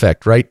Weiss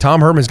effect, right?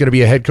 Tom Herman's going to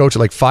be a head coach at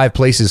like 5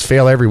 places,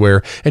 fail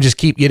everywhere, and just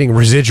keep getting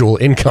residual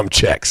income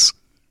checks.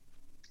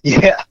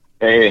 Yeah.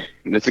 Hey,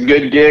 it's a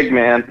good gig,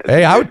 man.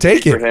 Hey, I would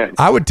take it.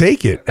 I would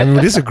take it. I mean,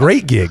 it is a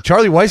great gig.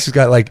 Charlie Weiss has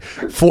got like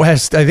I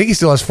think he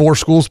still has 4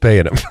 schools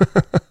paying him.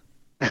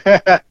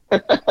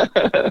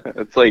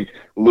 It's like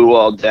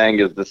Luol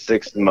Deng is the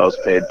 6th most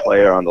paid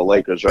player on the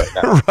Lakers right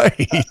now.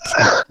 Right.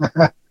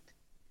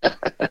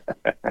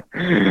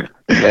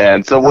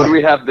 And so what do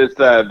we have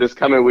this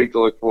coming week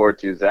to look forward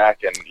to,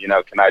 Zach? And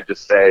can I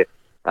just say,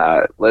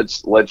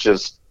 let's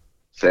just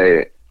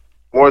say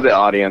for the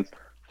audience,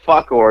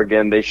 fuck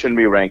Oregon. They shouldn't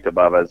be ranked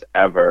above us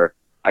ever.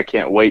 I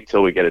can't wait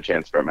till we get a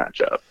chance for a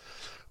matchup.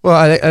 Well,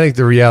 I think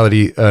the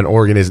reality in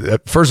Oregon is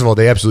that, first of all,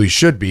 they absolutely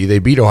should be. They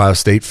beat Ohio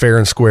State fair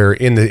and square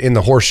in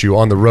the horseshoe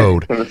on the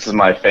road. This is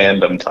my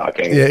fandom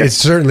talking. Yeah, it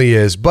certainly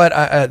is.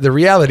 But the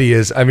reality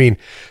is, I mean,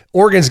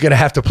 Oregon's going to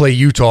have to play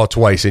Utah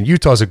twice, and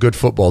Utah's a good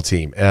football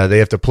team. They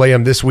have to play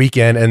them this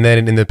weekend and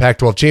then in the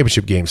Pac-12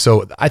 championship game.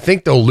 So I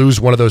think they'll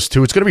lose one of those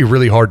two. It's going to be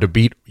really hard to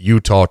beat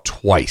Utah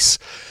twice.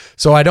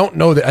 So I don't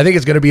know that. I think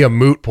it's going to be a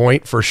moot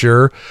point for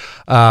sure.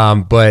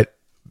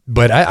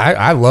 But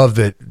I love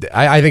that.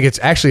 I think it's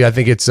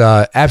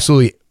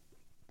absolutely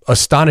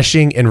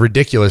astonishing and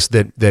ridiculous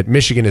that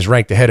Michigan is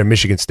ranked ahead of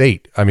Michigan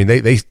State. I mean,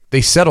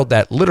 they settled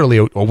that literally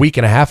a week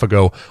and a half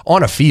ago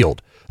on a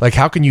field. Like,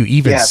 how can you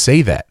even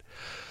say that?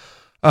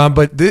 Go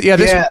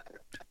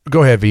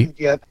ahead, V.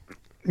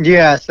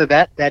 Yeah. So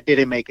that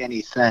didn't make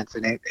any sense,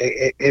 and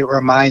it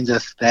reminds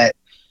us that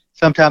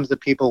sometimes the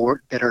people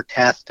that are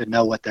tasked to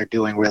know what they're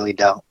doing really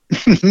don't.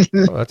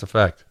 Oh, that's a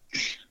fact.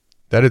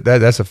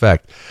 That's a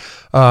fact.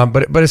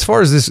 But as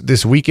far as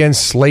this weekend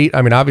slate,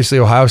 I mean, obviously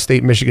Ohio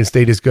State, Michigan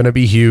State is going to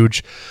be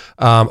huge.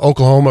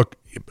 Oklahoma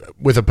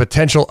with a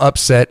potential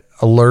upset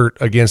alert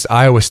against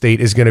Iowa State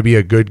is going to be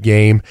a good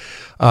game.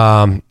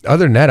 Other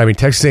than that, I mean,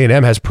 Texas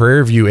A&M has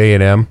Prairie View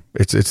A&M.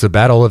 It's the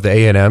battle of the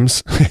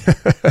A&Ms.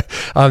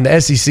 The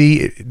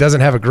SEC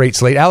doesn't have a great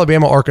slate.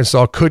 Alabama,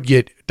 Arkansas could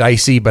get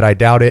dicey, but I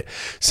doubt it.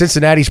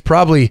 Cincinnati's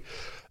probably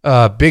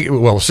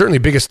certainly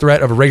biggest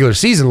threat of a regular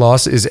season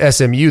loss is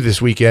SMU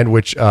this weekend,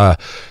 which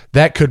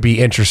that could be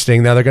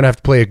interesting. Now they're going to have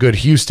to play a good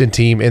Houston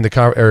team in the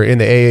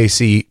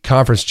AAC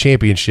Conference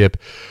Championship.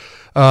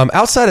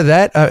 Outside of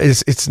that,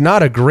 it's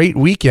not a great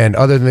weekend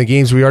other than the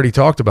games we already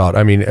talked about.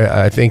 I mean,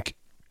 I think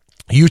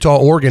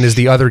Utah-Oregon is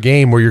the other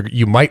game where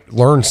you might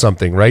learn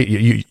something,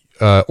 right?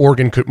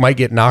 Oregon might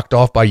get knocked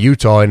off by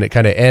Utah and it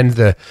kind of end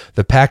the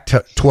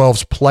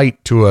Pac-12's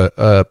plight to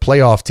a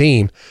playoff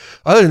team.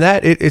 Other than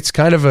that, it's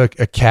kind of a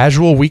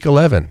casual Week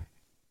 11.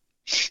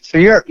 So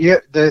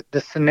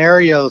the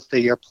scenarios that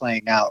you're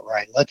playing out,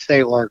 right? Let's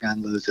say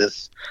Oregon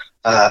loses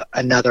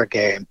another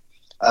game.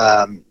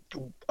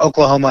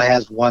 Oklahoma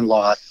has one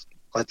loss.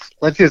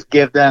 Let's just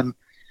give them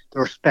the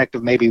respect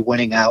of maybe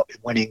winning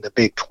the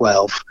Big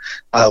 12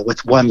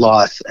 with one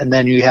loss, and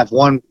then you have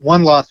one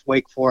loss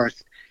Wake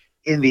Forest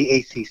in the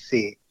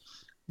ACC.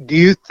 Do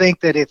you think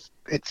that it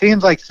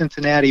seems like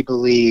Cincinnati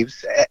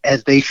believes,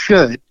 as they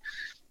should,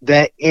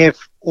 that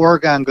if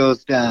Oregon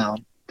goes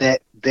down,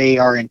 that they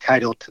are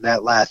entitled to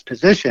that last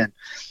position?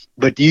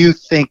 But do you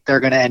think they're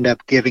going to end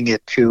up giving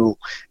it to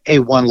a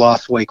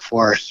one-loss Wake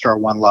Forest or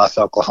one-loss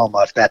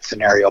Oklahoma if that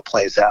scenario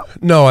plays out?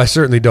 No, I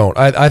certainly don't.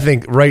 I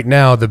think right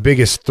now the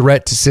biggest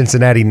threat to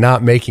Cincinnati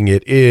not making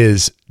it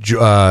is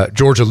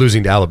Georgia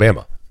losing to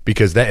Alabama.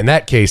 Because in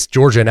that case,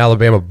 Georgia and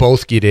Alabama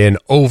both get in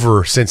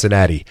over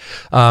Cincinnati.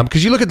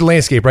 Because you look at the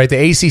landscape, right? The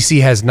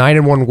ACC has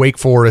 9-1 Wake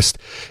Forest,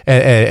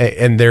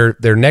 and their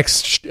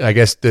next, I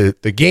guess,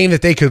 the game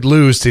that they could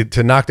lose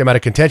to knock them out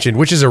of contention,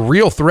 which is a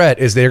real threat,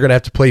 is they're going to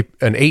have to play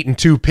an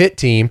 8-2 Pitt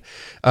team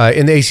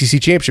in the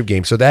ACC championship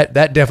game. So that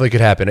definitely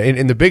could happen.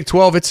 In the Big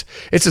 12, it's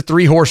a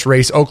 3-horse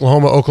race: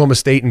 Oklahoma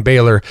State, and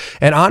Baylor.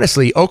 And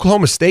honestly,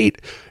 Oklahoma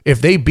State,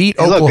 if they beat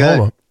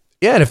Oklahoma.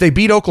 Yeah, and if they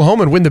beat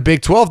Oklahoma and win the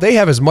Big 12, they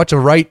have as much a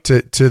right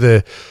to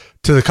the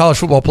college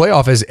football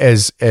playoff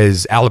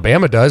as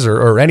Alabama does,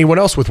 or anyone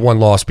else with one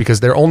loss, because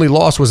their only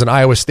loss was an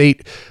Iowa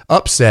State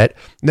upset.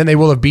 And then they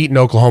will have beaten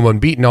Oklahoma and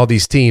beaten all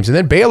these teams. And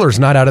then Baylor's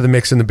not out of the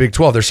mix in the Big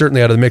 12. They're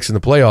certainly out of the mix in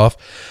the playoff.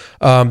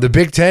 The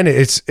Big 10,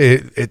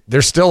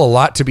 there's still a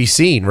lot to be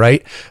seen,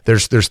 right?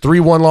 There's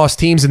 3 one-loss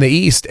teams in the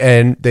East,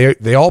 and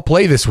they all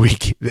play this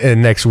week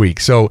and next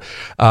week. So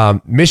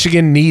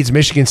Michigan needs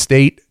Michigan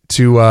State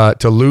to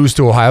lose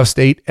to Ohio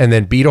State and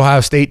then beat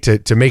Ohio State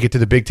to make it to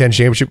the Big Ten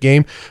championship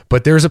game.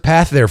 But there's a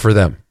path there for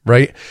them,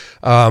 right?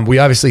 We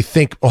obviously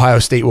think Ohio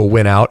State will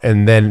win out,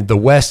 and then the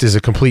West is a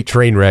complete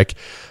train wreck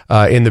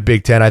in the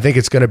Big Ten. I think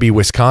it's going to be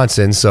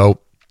Wisconsin, so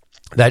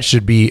that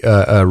should be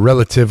a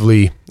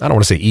relatively, I don't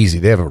want to say easy.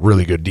 They have a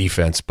really good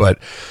defense, but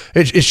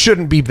it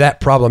shouldn't be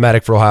that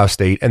problematic for Ohio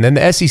State. And then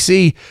the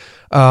SEC,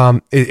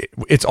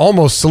 it's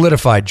almost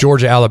solidified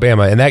Georgia,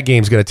 Alabama, and that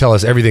game's going to tell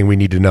us everything we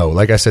need to know.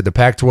 Like I said, the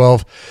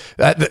Pac-12,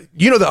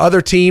 the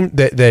other team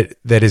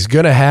that is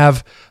going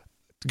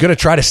to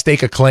try to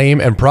stake a claim,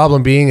 and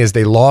problem being is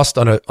they lost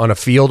on a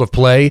field of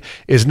play,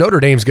 is Notre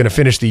Dame's going to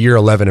finish the year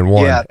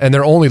 11-1, and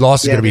their only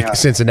loss is going to be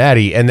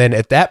Cincinnati. And then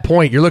at that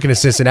point, you're looking at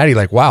Cincinnati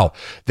like, wow,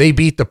 they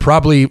beat they'll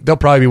probably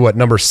be what,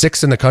 number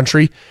 6 in the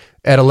country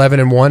at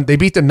 11-1. They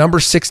beat the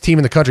number 6 team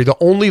in the country, the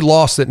only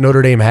loss that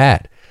Notre Dame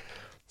had.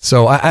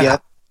 So I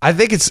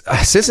think it's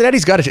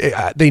Cincinnati's got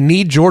to. They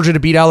need Georgia to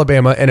beat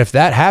Alabama, and if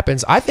that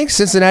happens, I think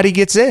Cincinnati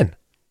gets in.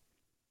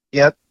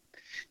 Yep.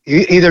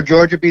 Either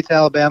Georgia beats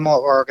Alabama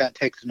or Oregon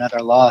takes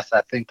another loss. I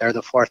think they're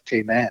the 4th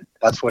team in.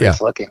 That's what it's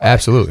looking like.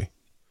 Absolutely.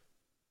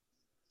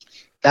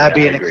 That'd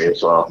be an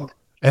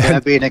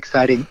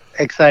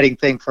exciting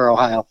thing for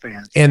Ohio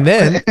fans. And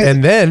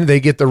then they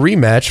get the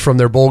rematch from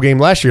their bowl game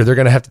last year. They're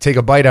going to have to take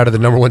a bite out of the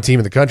number 1 team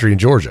in the country in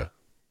Georgia.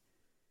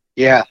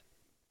 Yeah.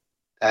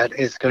 That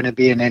is going to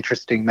be an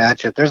interesting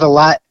matchup. There's a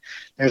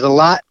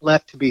lot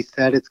left to be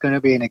said. It's going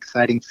to be an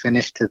exciting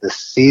finish to the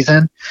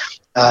season.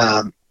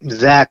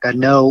 Zach, I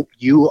know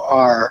you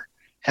are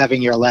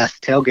having your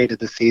last tailgate of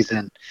the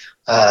season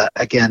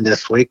again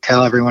this week.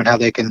 Tell everyone how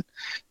they can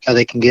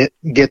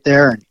get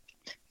there and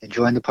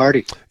join the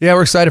party. Yeah,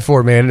 we're excited for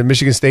it, man. And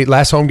Michigan State,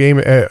 last home game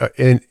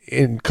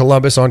in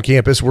Columbus on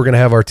campus. We're going to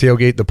have our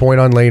tailgate, the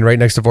Point on Lane, right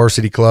next to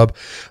Varsity Club.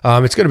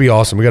 It's going to be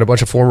awesome. We got a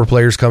bunch of former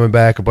players coming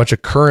back. A bunch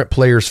of current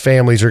players'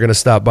 families are going to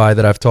stop by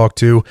that I've talked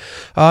to.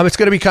 It's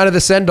going to be kind of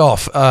the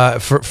send-off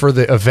for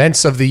the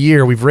events of the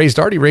year. We've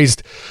already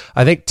raised,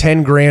 I think,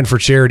 $10,000 for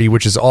charity,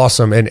 which is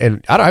awesome.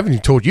 And I haven't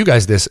even told you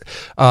guys this.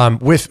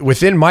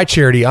 Within my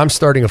charity, I'm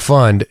starting a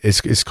fund.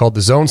 It's called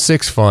the Zone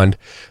 6 Fund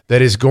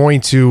that is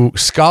going to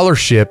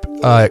scholarship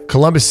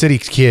Columbus City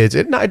kids.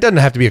 It doesn't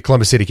have to be a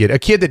Columbus City kid, a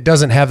kid that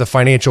doesn't have the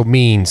financial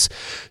means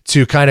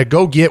to kind of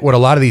go get what a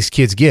lot of these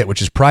kids get,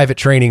 which is private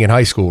training in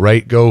high school,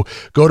 right? Go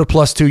to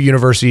 +2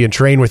 University and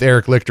train with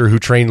Eric Lichter, who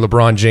trained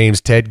LeBron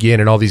James, Ted Ginn,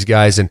 and all these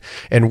guys,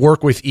 and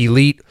work with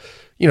elite,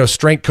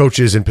 strength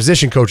coaches and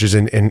position coaches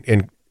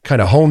and kind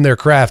of hone their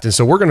craft. And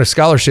so we're going to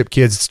scholarship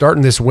kids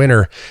starting this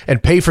winter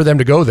and pay for them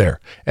to go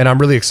there. And I'm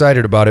really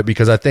excited about it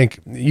because I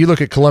think you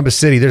look at Columbus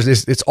City,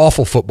 it's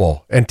awful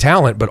football and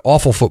talent, but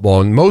awful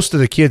football. And most of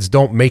the kids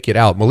don't make it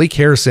out. Malik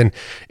Harrison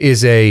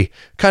is a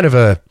kind of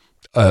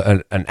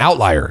an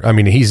outlier. I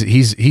mean,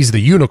 he's the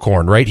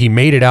unicorn, right? He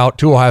made it out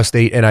to Ohio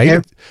State. And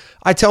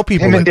I tell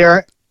people him and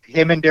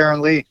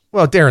Darren Lee.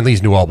 Well, Darren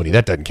Lee's New Albany.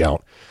 That doesn't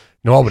count.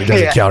 No, Albany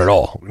doesn't count at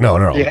all.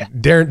 No. Yeah.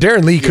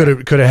 Darren Lee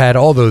could have had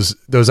all those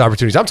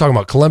opportunities. I'm talking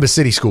about Columbus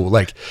City School,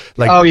 like.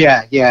 Oh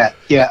yeah,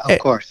 of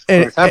course.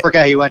 I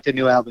forgot he went to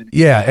New Albany.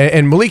 Yeah,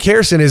 and Malik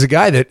Harrison is a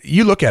guy that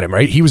you look at him,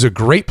 right? He was a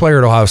great player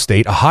at Ohio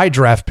State, a high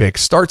draft pick,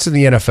 starts in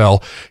the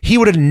NFL. He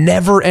would have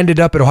never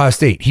ended up at Ohio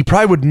State. He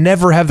probably would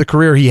never have the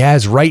career he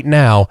has right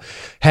now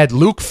had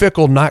Luke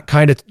Fickell not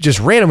kind of just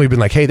randomly been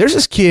like, hey, there's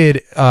this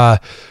kid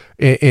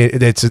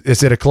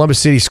it's at a Columbus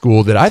City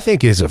school that I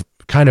think is a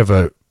kind of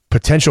a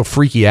potential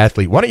freaky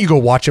athlete. Why don't you go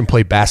watch him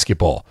play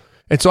basketball?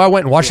 And so I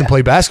went and watched him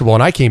play basketball,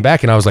 and I came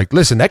back and I was like,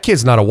 listen, that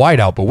kid's not a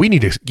wideout, but we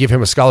need to give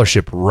him a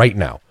scholarship right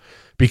now.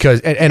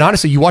 Because, and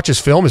honestly, you watch his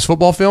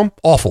football film,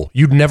 awful.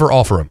 You'd never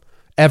offer him,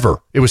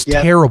 ever. It was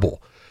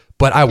terrible.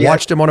 But I Yeah.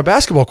 watched him on a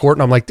basketball court,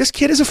 and I'm like, this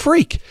kid is a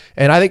freak.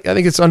 And I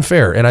think it's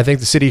unfair. And I think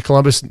the city of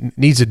Columbus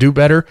needs to do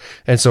better.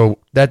 And so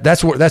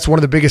that's one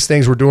of the biggest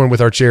things we're doing with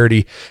our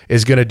charity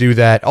is going to do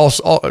that.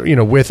 Also,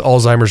 with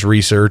Alzheimer's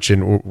research,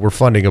 and we're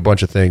funding a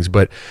bunch of things.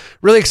 But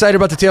really excited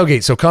about the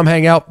tailgate. So come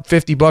hang out.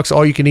 $50,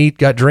 all you can eat.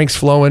 Got drinks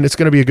flowing. It's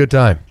going to be a good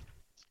time.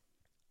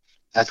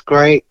 That's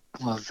great.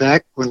 Well,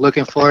 Zach, we're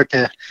looking forward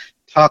to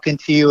talking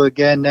to you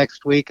again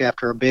next week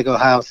after a big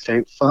Ohio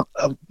State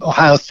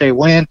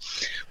win.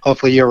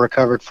 Hopefully you're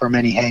recovered from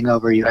any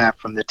hangover you have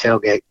from the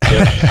tailgate.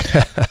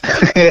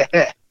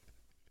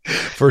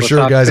 For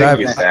sure, guys.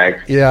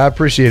 I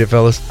appreciate it,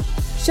 fellas.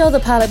 Show the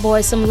Pilot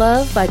Boys some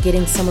love by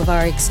getting some of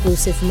our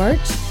exclusive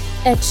merch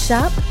at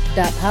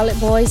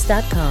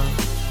shop.pilotboys.com.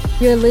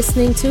 You're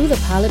listening to the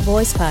Pilot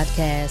Boys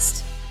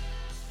Podcast.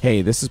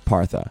 Hey, this is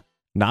Partha.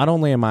 Not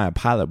only am I a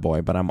pilot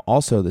boy, but I'm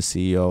also the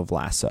CEO of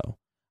Lasso.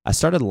 I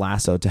started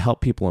Lasso to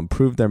help people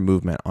improve their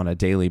movement on a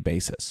daily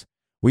basis.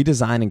 We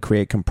design and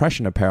create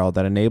compression apparel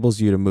that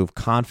enables you to move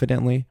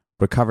confidently,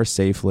 recover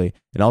safely,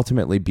 and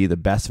ultimately be the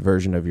best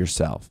version of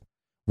yourself.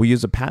 We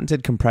use a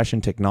patented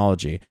compression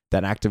technology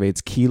that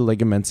activates key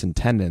ligaments and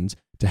tendons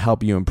to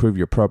help you improve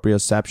your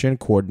proprioception,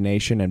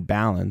 coordination, and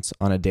balance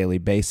on a daily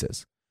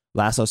basis.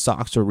 Lasso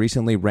socks were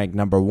recently ranked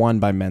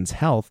 #1 by Men's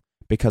Health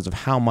because of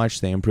how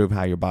much they improve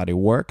how your body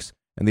works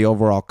and the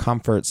overall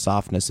comfort,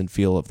 softness, and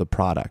feel of the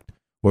product.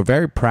 We're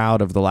very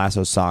proud of the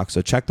Lasso socks,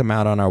 so check them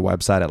out on our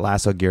website at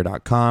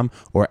lassogear.com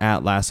or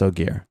at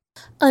lassogear.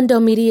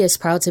 Undo Media is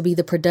proud to be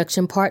the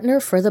production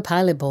partner for the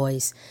Pilot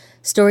Boys.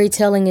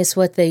 Storytelling is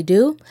what they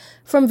do.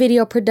 From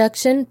video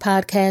production,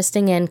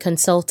 podcasting, and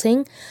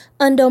consulting,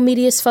 Undo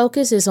Media's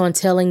focus is on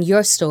telling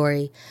your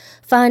story.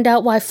 Find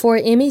out why 4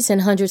 Emmys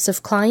and hundreds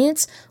of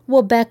clients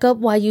will back up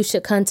why you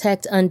should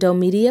contact Undo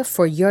Media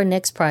for your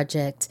next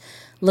project.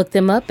 Look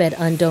them up at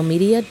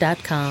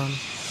undomedia.com.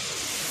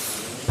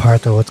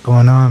 Partha, what's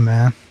going on,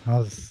 man?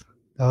 That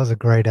was a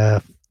great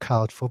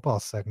college football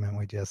segment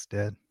we just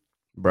did.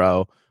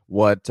 Bro,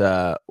 what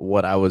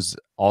I was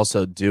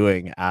also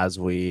doing as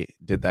we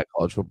did that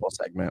college football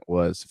segment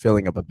was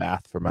filling up a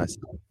bath for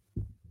myself.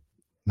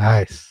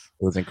 Nice.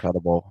 It was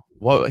incredible.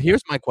 Well,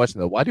 here's my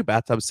question though. Why do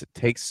bathtubs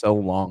take so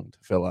long to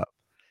fill up?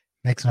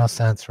 Makes no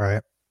sense,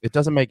 right? It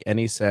doesn't make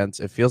any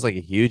sense. It feels like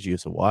a huge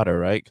use of water,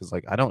 right? Because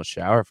I don't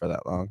shower for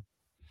that long.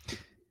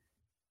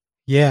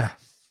 Yeah.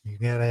 You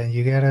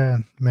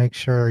gotta make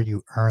sure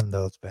you earn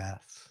those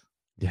baths.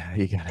 Yeah,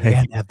 you gotta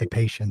and have the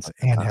patience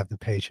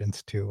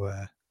to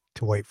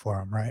wait for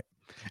them, right?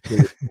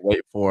 to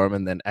wait for them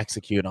and then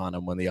execute on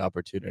them when the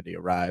opportunity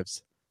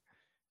arrives.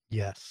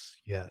 Yes.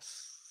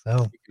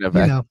 So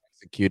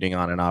executing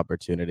on an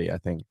opportunity, I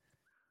think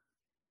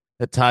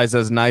that ties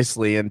us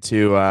nicely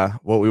into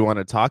what we want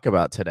to talk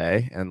about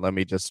today. And let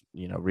me just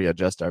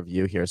readjust our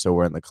view here so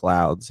we're in the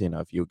clouds.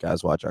 If you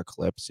guys watch our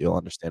clips, you'll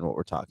understand what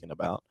we're talking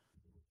about.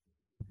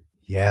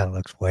 Yeah, it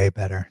looks way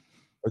better.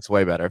 Looks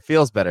way better.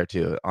 Feels better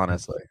too,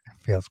 honestly.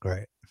 Feels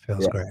great.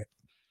 Great.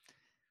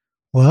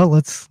 Well,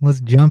 let's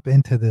jump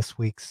into this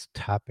week's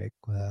topic.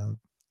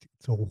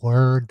 It's a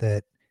word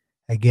that,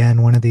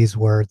 again, one of these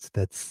words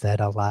that's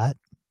said a lot,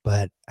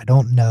 but I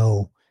don't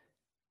know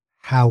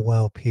how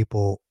well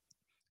people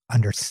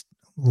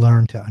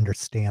learn to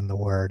understand the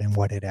word and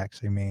what it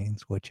actually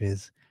means, which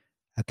is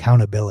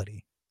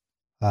accountability.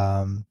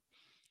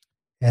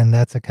 And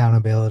that's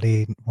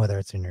accountability, whether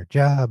it's in your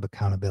job,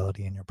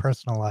 accountability in your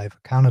personal life,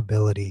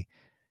 accountability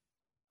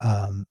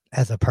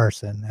as a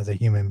person, as a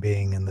human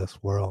being in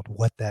this world,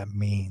 what that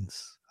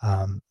means,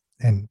 and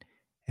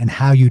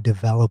how you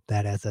develop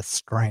that as a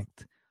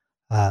strength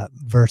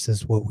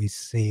versus what we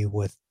see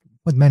with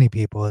many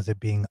people as it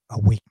being a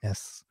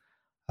weakness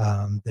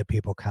that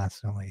people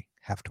constantly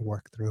have to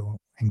work through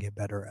and get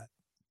better at.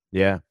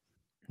 Yeah.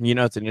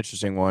 It's an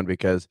interesting one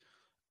because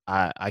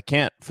I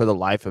can't for the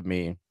life of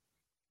me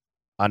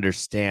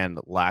understand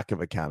lack of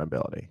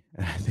accountability.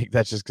 And I think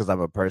that's just because I'm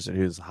a person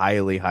who's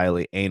highly,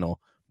 highly anal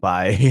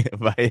by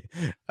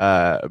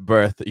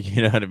birth.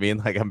 You know what I mean?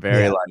 Like I'm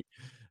very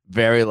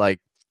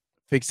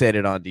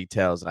fixated on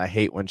details, and I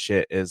hate when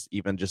shit is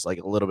even just like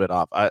a little bit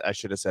off. I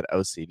should have said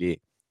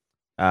OCD.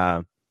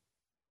 I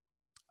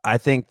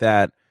think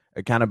that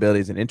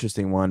accountability is an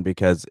interesting one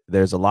because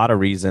there's a lot of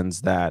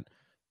reasons that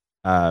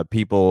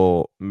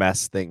people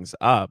mess things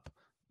up,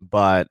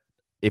 but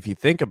if you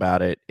think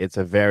about it, it's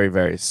a very,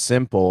 very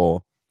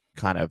simple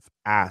kind of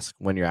ask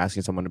when you're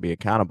asking someone to be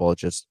accountable.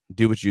 Just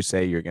do what you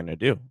say you're going to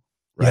do,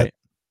 right? Yep.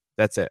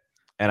 That's it.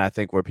 And I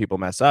think where people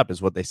mess up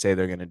is what they say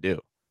they're going to do.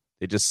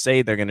 They just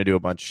say they're going to do a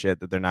bunch of shit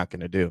that they're not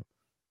going to do.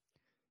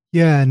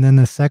 Yeah, and then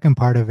the second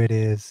part of it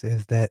is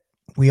that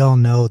we all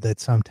know that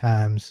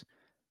sometimes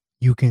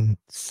you can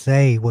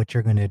say what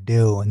you're going to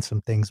do and some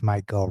things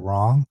might go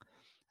wrong.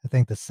 I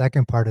think the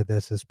second part of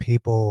this is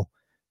people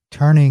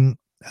turning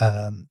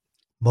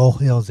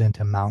molehills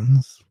into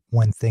mountains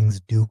when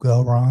things do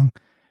go wrong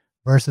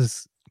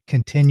versus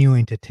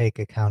continuing to take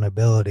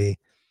accountability,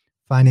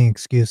 finding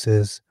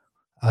excuses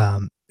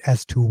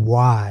as to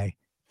why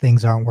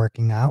things aren't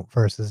working out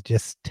versus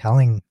just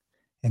telling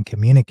and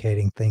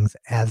communicating things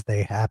as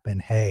they happen.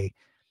 Hey,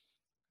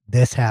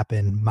 this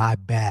happened, my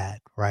bad,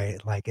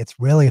 right? Like it's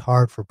really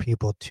hard for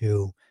people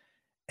to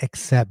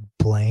accept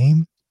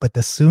blame, but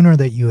the sooner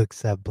that you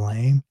accept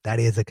blame, that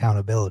is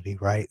accountability,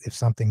 right? If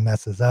something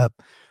messes up,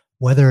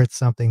 whether it's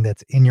something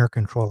that's in your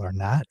control or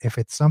not, if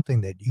it's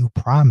something that you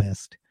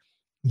promised,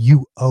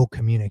 you owe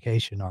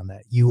communication on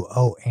that. You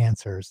owe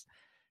answers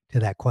to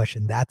that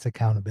question. That's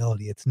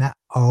accountability. It's not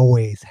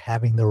always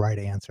having the right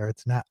answer.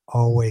 It's not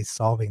always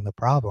solving the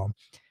problem.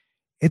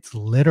 It's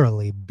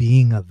literally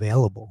being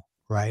available,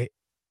 right?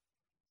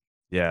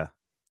 Yeah.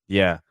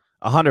 Yeah.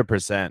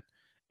 100%.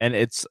 And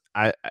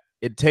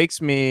it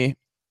takes me,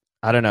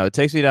 I don't know, it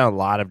takes me down a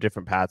lot of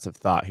different paths of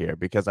thought here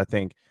because I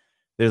think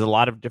there's a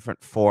lot of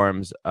different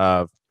forms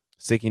of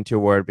sticking to your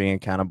word, being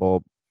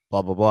accountable,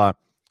 blah, blah, blah.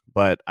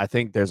 But I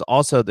think there's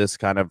also this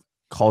kind of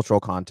cultural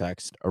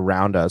context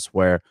around us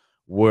where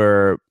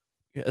we're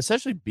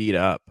essentially beat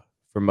up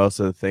for most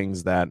of the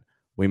things that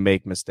we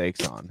make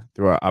mistakes on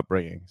through our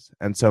upbringings.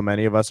 And so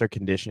many of us are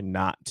conditioned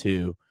not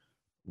to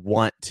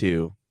want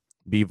to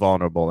be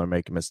vulnerable or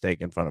make a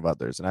mistake in front of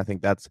others. And I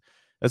think that's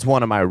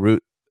one of my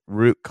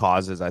root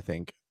causes, I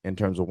think, in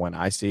terms of when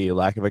I see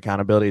lack of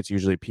accountability. It's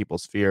usually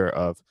people's fear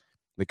of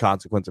the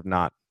consequence of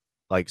not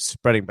like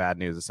spreading bad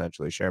news,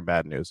 essentially sharing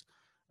bad news,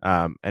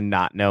 and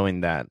not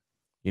knowing that,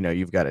 you know,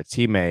 you've got a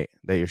teammate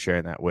that you're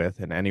sharing that with,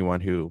 and anyone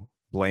who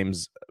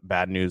blames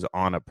bad news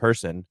on a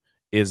person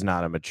is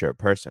not a mature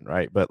person,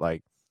 right? But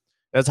like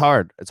that's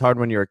hard. It's hard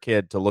when you're a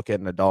kid to look at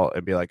an adult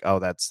and be like, oh,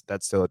 that's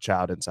still a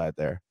child inside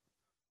there.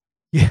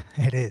 Yeah,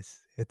 it is.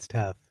 It's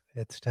tough.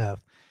 It's tough.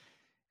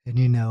 And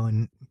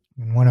in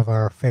one of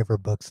our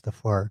favorite books, The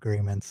Four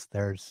Agreements,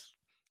 there's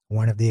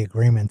one of the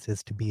agreements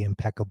is to be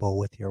impeccable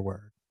with your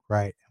word,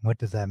 right? And what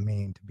does that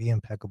mean? To be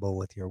impeccable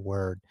with your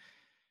word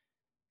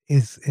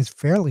is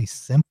fairly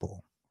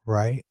simple,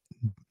 right?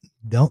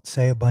 Don't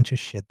say a bunch of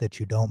shit that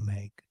you don't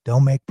make.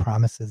 Don't make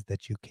promises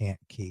that you can't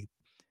keep.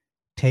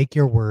 Take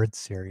your words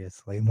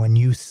seriously. When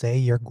you say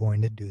you're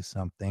going to do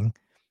something,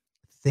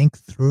 think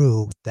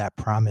through that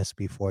promise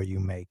before you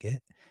make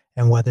it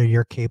and whether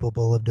you're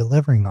capable of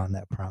delivering on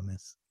that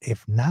promise.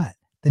 If not,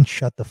 then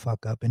shut the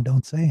fuck up and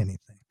don't say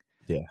anything.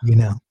 Yeah.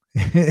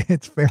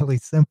 It's fairly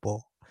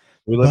simple.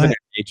 We live in But an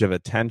age of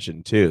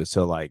attention too.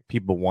 So like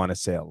people want to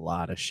say a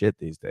lot of shit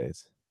these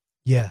days.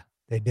 yeah,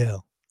 they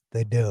do.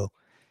 They do.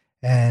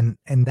 And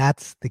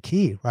that's the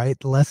key, right?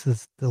 The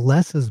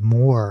less is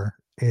more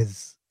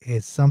is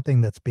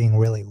something that's being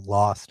really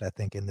lost, I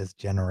think, in this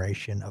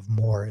generation of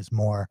more is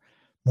more,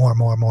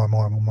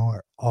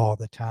 more all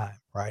the time,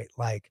 right?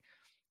 Like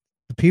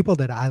the people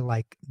that I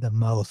like the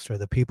most are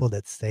the people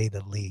that say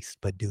the least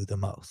but do the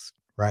most,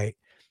 right?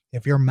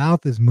 If your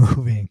mouth is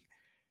moving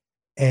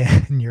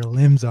and your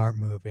limbs aren't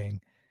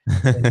moving,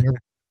 then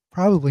you're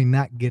probably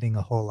not getting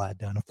a whole lot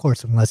done. Of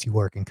course, unless you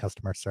work in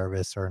customer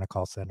service or in a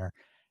call center,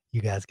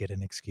 you guys get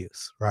an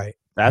excuse, right?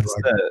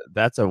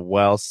 That's a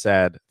well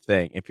said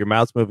thing. If your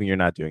mouth's moving, you're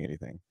not doing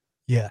anything.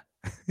 Yeah.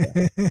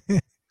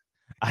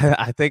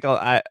 I think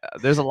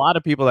there's a lot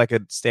of people that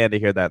could stand to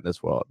hear that in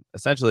this world.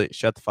 Essentially,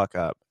 shut the fuck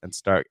up and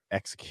start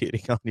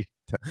executing on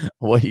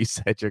what you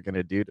said you're going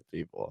to do to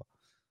people.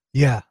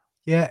 Yeah.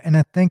 Yeah. And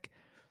I think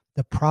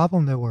the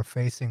problem that we're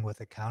facing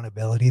with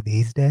accountability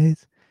these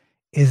days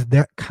is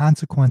that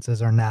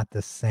consequences are not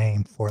the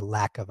same for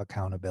lack of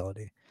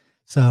accountability.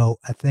 So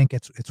I think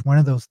it's one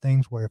of those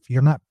things where if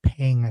you're not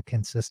paying a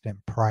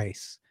consistent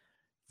price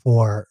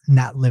for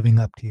not living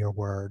up to your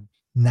word,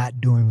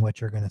 not doing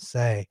what you're going to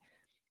say,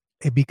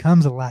 it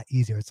becomes a lot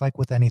easier. It's like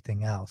with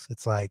anything else.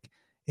 It's like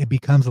it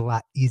becomes a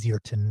lot easier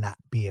to not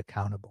be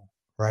accountable,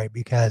 right?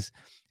 Because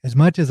as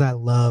much as I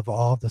love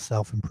all the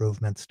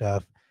self-improvement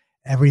stuff,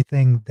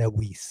 everything that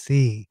we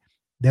see,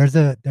 there's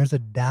a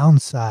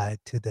downside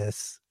to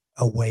this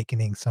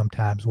awakening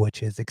sometimes,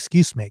 which is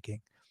excuse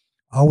making,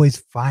 always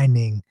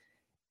finding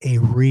a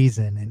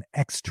reason, an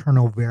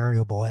external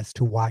variable as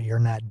to why you're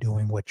not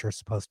doing what you're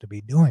supposed to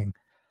be doing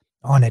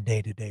on a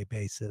day-to-day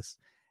basis.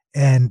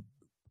 And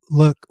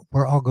look,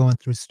 we're all going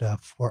through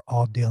stuff. We're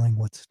all dealing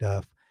with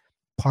stuff.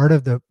 Part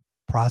of the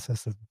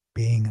process of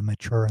being a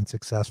mature and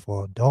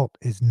successful adult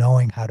is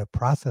knowing how to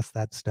process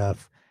that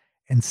stuff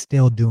and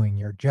still doing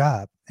your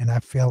job. And I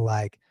feel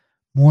like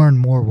more and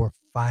more we're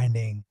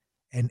finding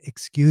and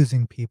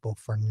excusing people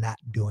for not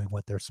doing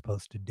what they're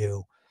supposed to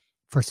do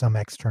for some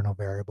external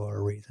variable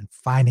or reason,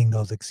 finding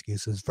those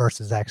excuses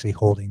versus actually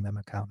holding them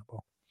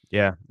accountable.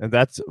 Yeah, and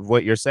that's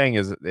what you're saying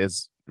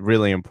is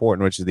really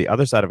important, which is the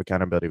other side of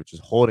accountability, which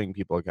is holding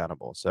people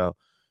accountable. So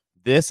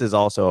this is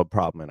also a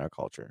problem in our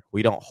culture.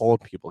 We don't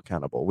hold people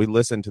accountable. We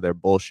listen to their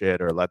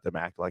bullshit or let them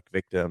act like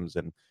victims,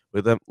 and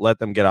let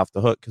them get off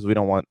the hook because we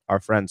don't want our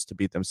friends to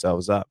beat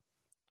themselves up.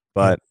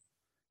 But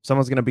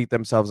someone's going to beat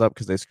themselves up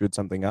because they screwed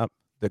something up.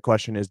 The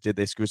question is, did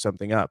they screw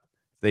something up?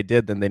 If they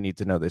did, then they need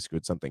to know they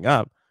screwed something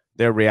up.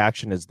 Their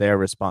reaction is their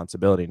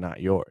responsibility, not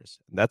yours.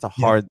 And that's a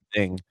hard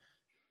thing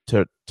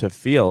to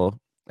feel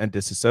and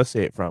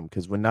disassociate from,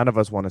 because when none of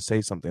us want to say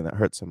something that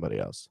hurts somebody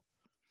else.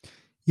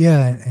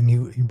 Yeah, and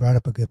you brought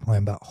up a good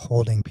point about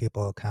holding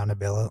people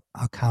accountable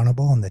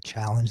and the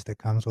challenge that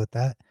comes with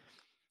that.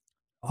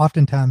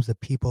 Oftentimes the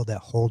people that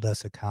hold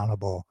us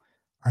accountable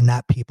are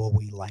not people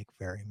we like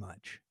very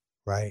much,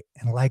 right?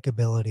 And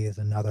likability is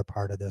another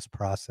part of this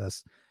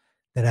process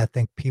that I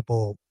think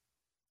people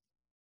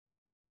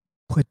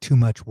put too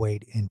much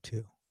weight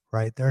into,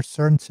 right? There are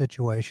certain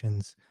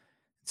situations,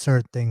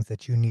 certain things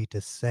that you need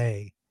to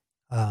say,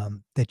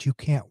 that you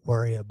can't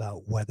worry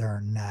about whether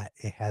or not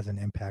it has an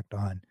impact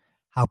on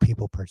how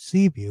people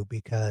perceive you,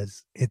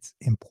 because it's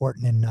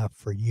important enough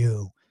for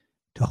you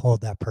to hold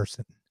that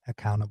person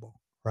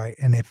accountable, right?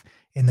 And if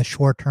in the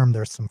short term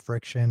there's some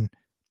friction,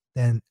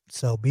 then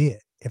so be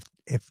it.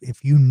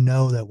 If you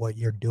know that what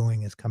you're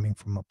doing is coming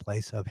from a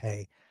place of,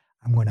 hey,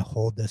 I'm going to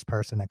hold this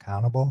person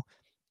accountable.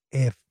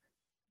 If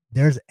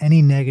there's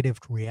any negative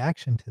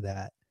reaction to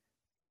that,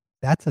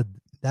 that's a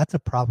that's a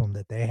problem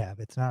that they have.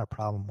 It's not a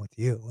problem with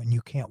you, and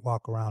you can't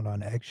walk around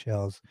on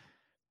eggshells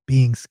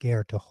being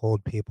scared to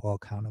hold people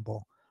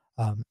accountable,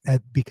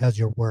 because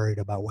you're worried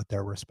about what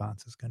their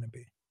response is going to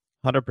be.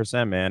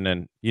 100%, man.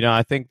 And,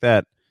 I think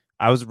that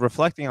I was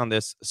reflecting on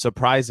this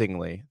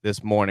surprisingly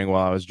this morning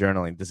while I was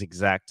journaling this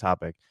exact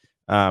topic.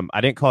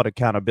 I didn't call it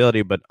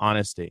accountability, but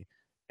honesty.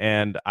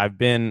 And I've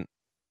been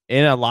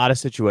in a lot of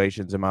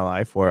situations in my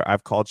life where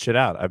I've called shit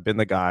out. I've been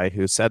the guy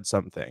who said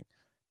something,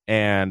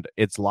 and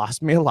it's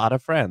lost me a lot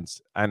of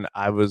friends. And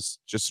I was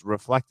just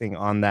reflecting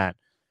on that.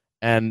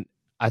 And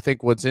I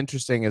think what's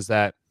interesting is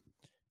that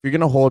if you're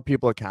going to hold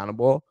people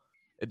accountable,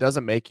 it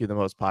doesn't make you the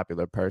most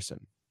popular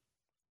person,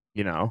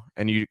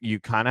 and you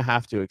kind of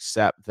have to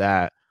accept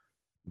that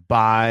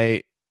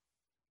by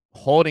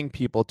holding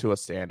people to a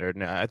standard.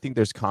 And I think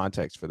there's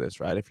context for this,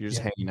 right? If you're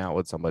just Yeah. hanging out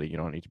with somebody, you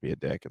don't need to be a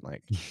dick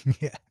and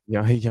Yeah.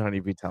 you don't need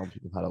to be telling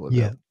people how to live Yeah.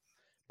 their life.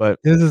 But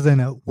This isn't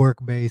a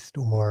work-based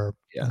or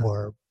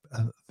yeah,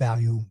 a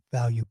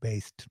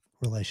value-based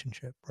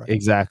relationship, right?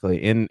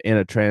 exactly. In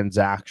a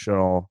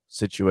transactional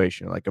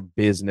situation, like a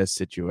business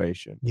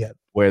situation, Yeah.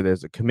 where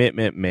there's a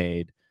commitment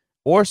made,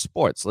 or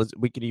sports.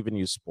 We could even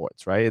use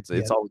sports, right? It's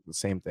Yeah. all the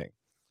same thing.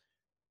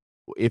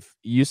 If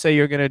you say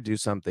you're going to do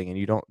something and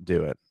you don't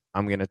do it,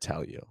 I'm going to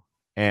tell you.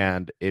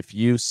 And if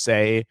you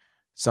say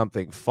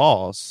something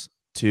false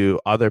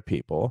to other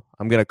people,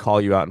 I'm going to call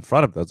you out in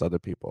front of those other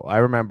people. I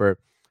remember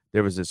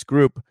there was this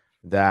group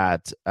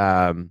that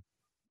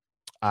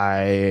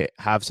I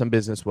have some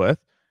business with,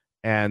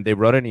 and they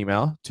wrote an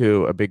email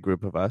to a big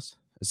group of us,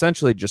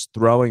 essentially just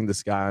throwing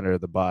this guy under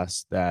the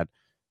bus that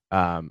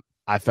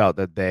I felt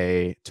that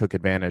they took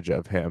advantage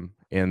of him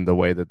in the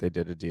way that they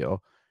did a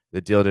deal.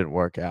 The deal didn't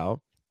work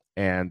out,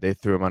 and they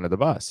threw him under the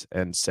bus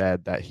and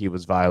said that he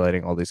was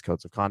violating all these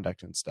codes of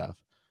conduct and stuff.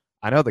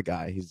 I know the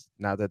guy, he's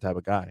not that type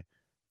of guy.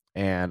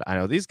 And I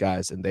know these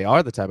guys, and they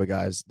are the type of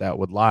guys that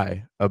would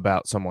lie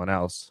about someone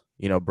else,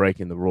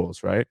 breaking the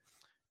rules, right?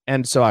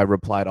 And so I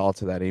replied all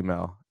to that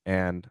email,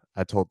 and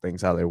I told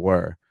things how they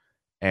were,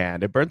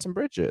 and it burned some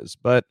bridges.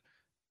 But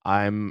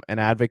I'm an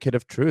advocate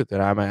of truth,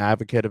 and I'm an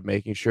advocate of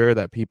making sure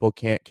that people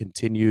can't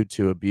continue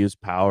to abuse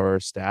power or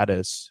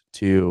status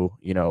to,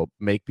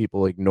 make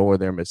people ignore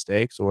their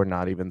mistakes or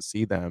not even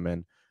see them.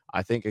 And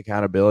I think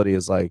accountability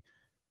is like,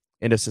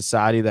 in a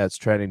society that's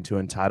trending to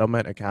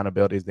entitlement,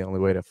 accountability is the only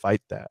way to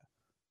fight that.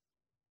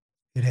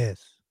 It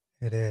is.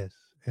 It is.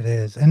 It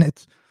is. And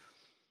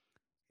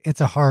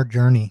it's a hard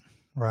journey,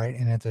 right?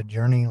 And it's a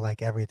journey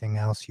like everything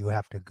else you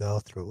have to go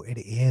through. It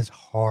is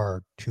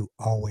hard to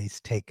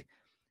always take,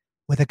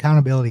 with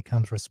accountability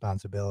comes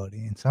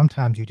responsibility. And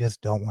sometimes you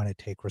just don't want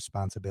to take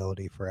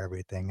responsibility for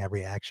everything,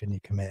 every action you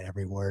commit,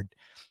 every word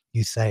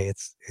you say.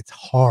 It's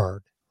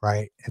hard,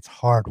 right? It's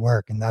hard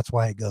work. And that's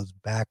why it goes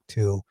back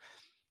to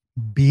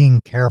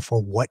being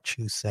careful what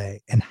you say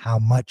and how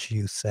much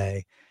you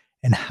say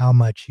and how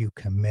much you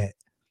commit.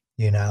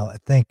 I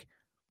think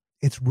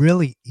it's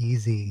really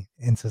easy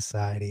in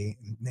society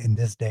in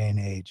this day and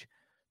age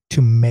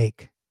to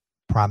make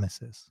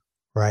promises,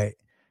 right?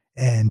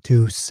 And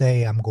to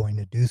say, I'm going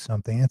to do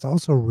something. It's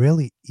also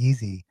really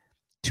easy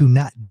to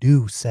not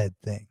do said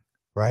thing,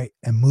 right?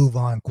 And move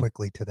on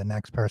quickly to the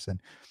next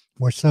person.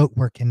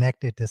 We're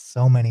connected to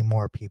so many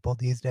more people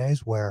these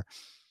days,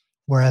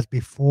 whereas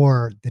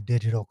before the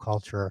digital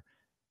culture,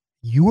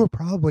 you were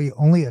probably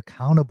only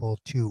accountable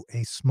to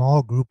a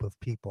small group of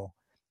people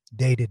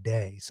day to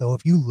day. So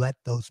if you let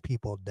those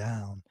people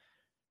down,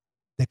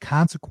 the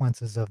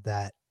consequences of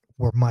that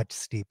were much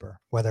steeper,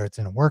 whether it's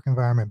in a work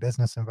environment,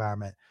 business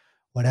environment,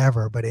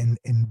 whatever. But in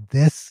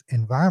this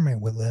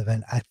environment we live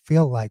in, I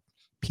feel like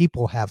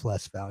people have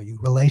less value,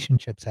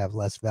 relationships have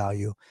less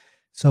value.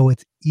 So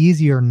it's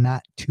easier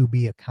not to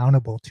be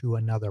accountable to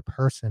another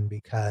person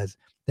because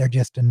they're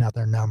just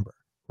another number,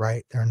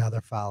 right? They're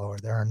another follower,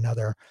 they're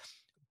another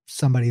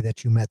somebody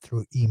that you met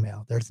through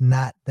email. There's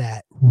not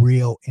that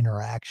real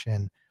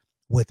interaction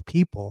with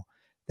people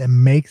that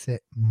makes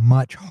it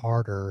much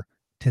harder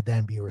to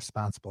then be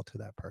responsible to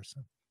that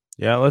person.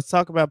 Yeah, let's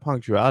talk about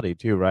punctuality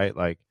too, right?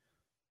 Like,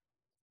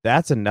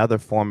 that's another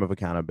form of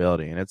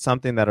accountability, and it's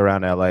something that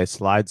around LA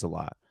slides a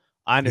lot.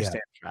 I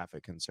understand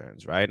traffic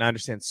concerns, right? And I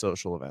understand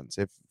social events.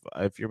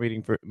 If you're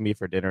meeting me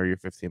for dinner, you're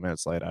 15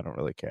 minutes late, I don't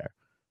really care.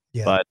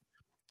 Yeah. But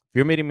if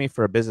you're meeting me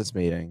for a business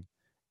meeting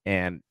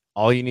and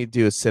all you need to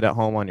do is sit at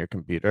home on your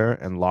computer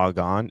and log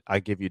on, I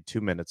give you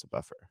 2 minutes of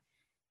buffer.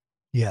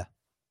 Yeah.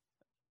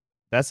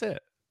 That's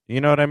it.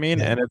 You know what I mean?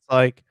 Yeah. And it's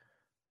like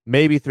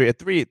maybe three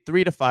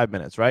to 5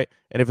 minutes, right?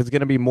 And if it's going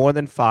to be more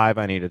than 5,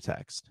 I need a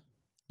text.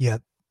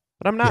 Yep.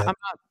 But I'm Yep. not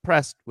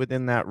pressed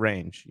within that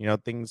range.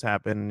 Things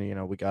happen,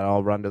 we got to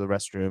all run to the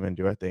restroom and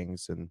do our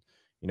things, and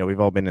we've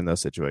all been in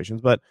those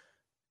situations. But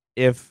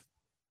if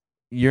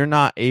you're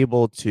not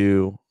able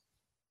to,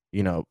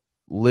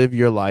 live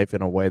your life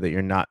in a way that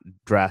you're not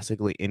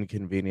drastically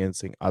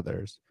inconveniencing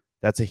others,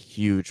 that's a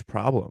huge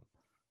problem.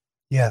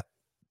 Yeah.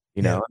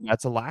 And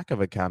that's a lack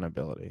of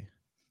accountability.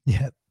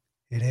 Yep.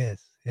 It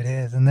is. It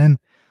is. And then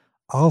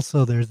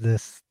also there's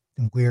this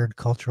weird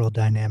cultural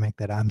dynamic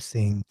that I'm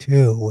seeing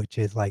too, which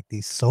is like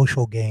these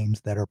social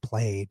games that are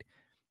played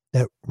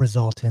that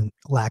result in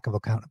lack of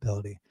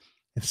accountability.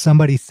 If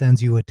somebody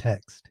sends you a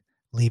text,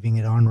 leaving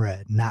it on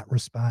read, not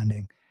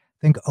responding,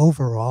 I think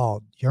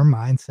overall your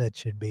mindset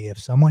should be, if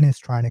someone is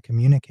trying to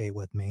communicate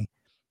with me,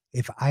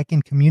 if I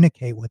can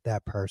communicate with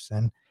that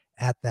person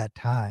at that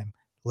time,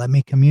 let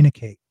me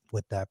communicate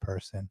with that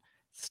person.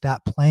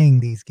 Stop playing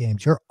these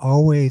games. You're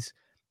always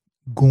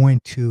going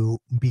to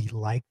be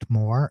liked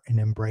more and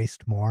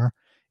embraced more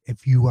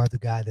if you are the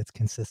guy that's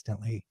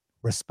consistently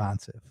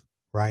responsive,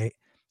 right?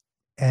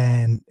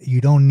 And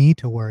you don't need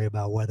to worry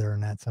about whether or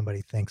not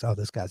somebody thinks, oh,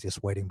 this guy's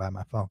just waiting by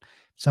my phone.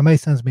 If somebody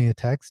sends me a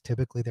text,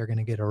 typically they're going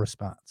to get a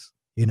response.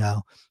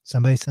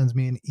 Somebody sends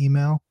me an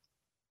email,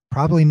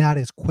 probably not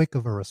as quick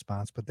of a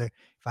response, but if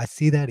I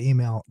see that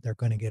email, they're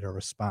going to get a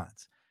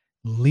response.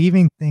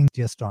 Leaving things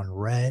just on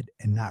read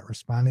and not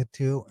responded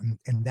to,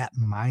 and that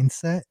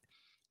mindset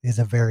is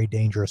a very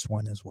dangerous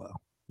one as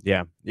well.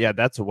 Yeah,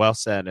 that's well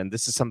said. And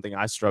this is something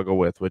I struggle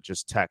with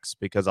just text,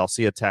 because I'll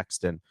see a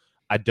text and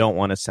I don't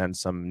want to send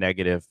some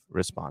negative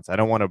response. I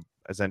don't want to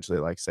essentially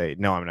say,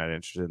 no, I'm not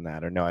interested in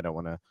that, or no, I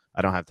don't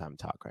have time to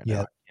talk right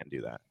now. I can't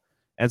do that.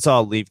 And so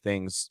I'll leave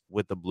things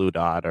with the blue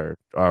dot, or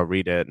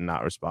read it and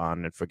not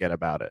respond and forget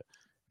about it.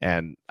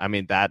 And I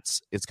mean,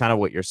 it's kind of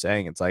what you're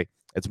saying. It's like,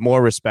 it's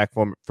more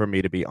respectful for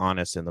me to be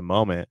honest in the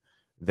moment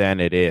than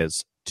it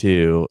is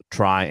to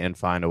try and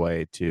find a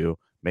way to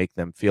make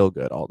them feel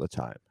good all the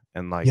time.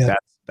 And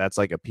that's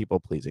like a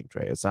people pleasing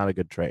trait. It's not a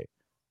good trait.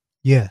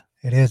 Yeah,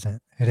 it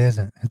isn't. It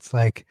isn't. It's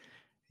like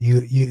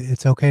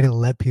it's okay to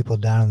let people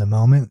down in the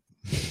moment.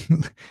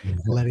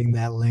 Letting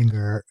that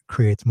linger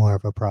creates more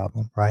of a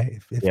problem, right?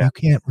 If you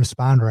can't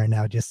respond right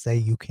now, just say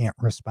you can't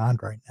respond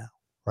right now,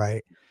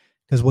 right?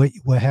 Because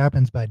what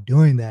happens by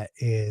doing that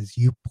is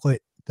you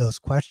put those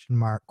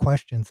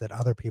questions that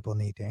other people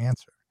need to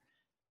answer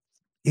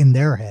in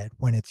their head,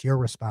 when it's your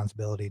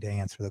responsibility to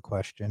answer the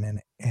question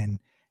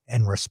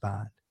and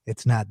respond.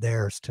 It's not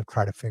theirs to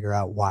try to figure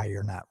out why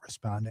you're not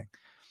responding.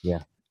 Yeah.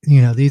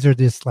 These are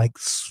just like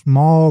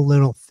small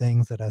little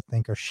things that I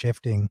think are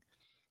shifting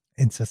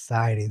in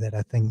society that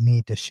I think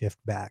need to shift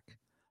back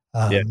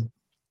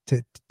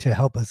to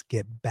help us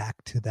get back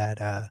to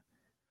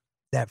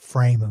that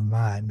frame of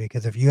mind.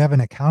 Because if you have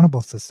an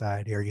accountable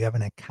society, or you have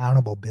an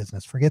accountable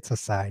business, forget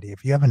society,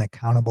 if you have an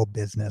accountable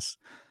business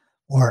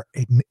or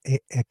a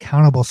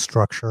accountable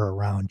structure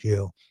around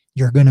you,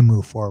 you're going to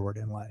move forward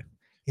in life.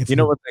 If you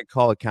know what they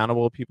call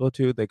accountable people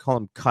too? They call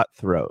them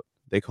cutthroat.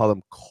 They call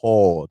them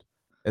cold.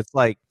 It's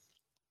like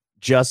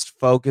just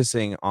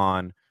focusing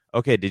on,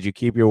 okay, did you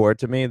keep your word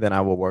to me? Then I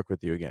will work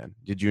with you again.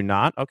 Did you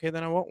not? Okay,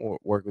 then I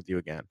won't work with you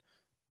again.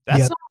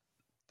 That's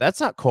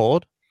not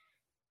cold.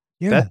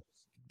 Yeah. That's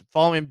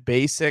following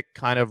basic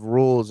kind of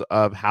rules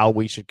of how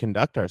we should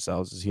conduct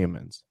ourselves as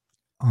humans.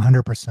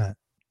 100%.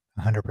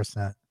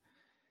 100%.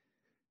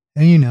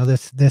 And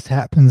this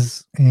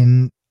happens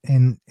in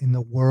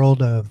the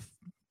world of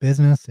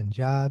business and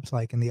jobs.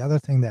 And the other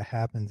thing that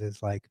happens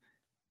is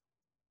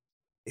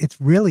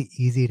it's really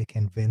easy to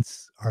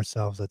convince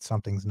ourselves that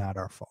something's not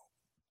our fault,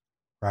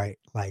 right?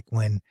 Like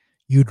when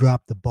you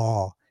drop the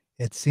ball,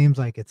 it seems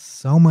like it's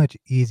so much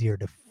easier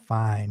to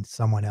find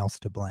someone else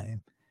to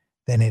blame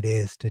than it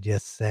is to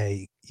just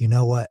say, you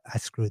know what, I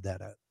screwed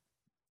that up.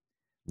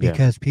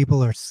 Because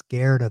people are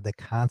scared of the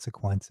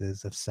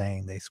consequences of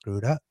saying they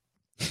screwed up,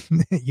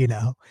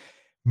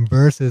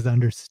 versus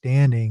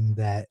understanding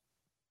that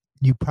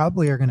you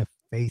probably are going to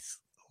face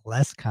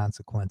less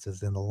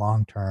consequences in the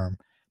long term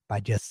by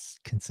just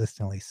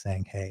consistently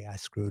saying, hey, I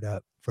screwed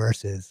up,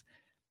 versus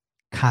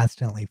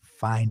constantly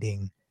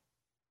finding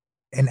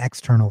an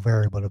external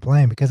variable to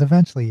blame, because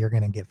eventually you're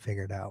going to get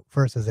figured out.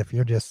 Versus if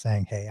you're just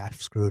saying, hey,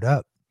 I've screwed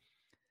up,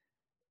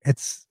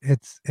 it's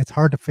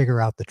hard to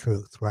figure out the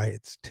truth, right?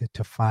 It's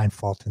to find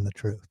fault in the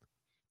truth.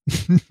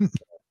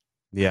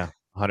 Yeah,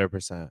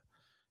 100%.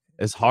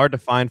 It's hard to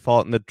find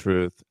fault in the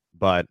truth,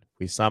 but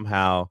we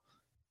somehow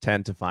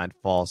tend to find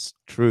false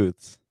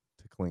truths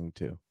to cling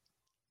to.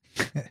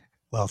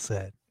 Well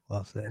said.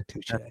 Well said.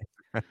 Touche.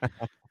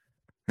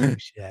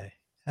 Touche.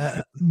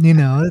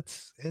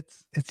 It's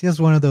just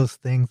one of those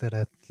things that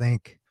I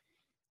think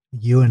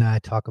you and I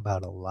talk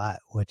about a lot,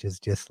 which is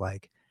just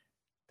like,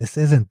 this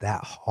isn't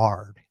that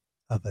hard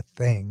of a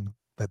thing,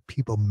 but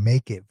people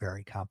make it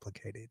very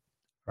complicated,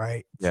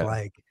 right? It's Yeah.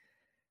 like,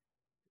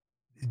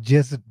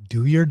 just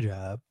do your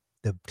job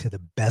to the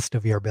best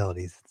of your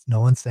abilities.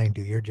 No one's saying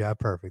do your job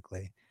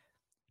perfectly.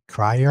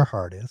 Try your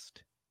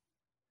hardest.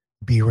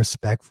 Be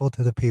respectful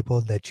to the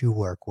people that you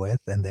work with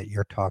and that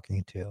you're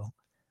talking to,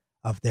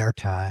 of their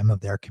time,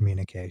 of their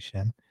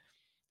communication,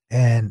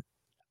 and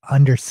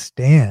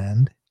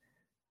understand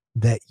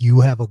that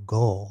you have a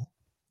goal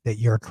that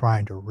you're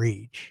trying to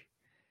reach,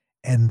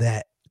 and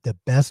that the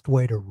best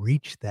way to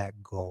reach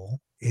that goal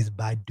is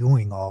by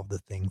doing all the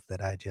things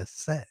that I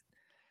just said.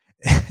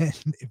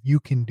 And if you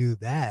can do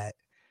that,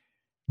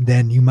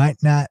 then you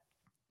might not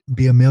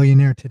be a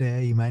millionaire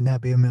today, you might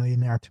not be a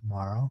millionaire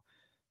tomorrow,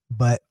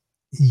 but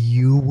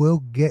you will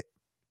get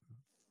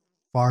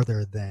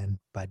farther than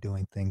by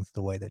doing things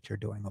the way that you're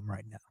doing them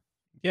right now.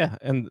 Yeah,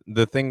 and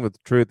the thing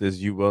with truth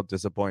is you will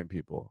disappoint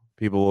people.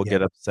 People will Yeah.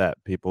 get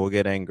upset, people will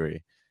get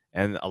angry,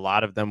 and a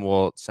lot of them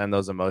will send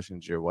those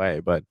emotions your way.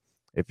 But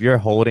if you're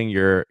holding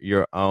your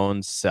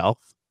own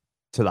self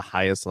to the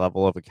highest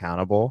level of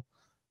accountable,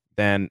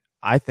 then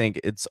I think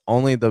it's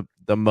only the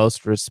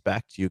most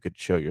respect you could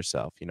show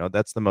yourself. You know,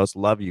 that's the most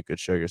love you could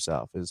show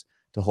yourself, is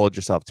to hold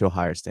yourself to a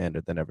higher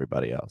standard than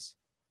everybody else.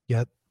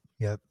 Yep.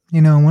 Yep.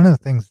 You know, one of the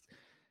things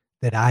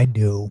that I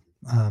do,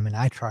 and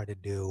I try to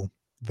do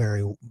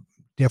very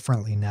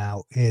differently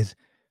now, is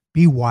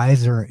be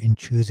wiser in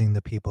choosing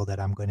the people that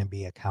I'm going to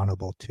be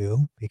accountable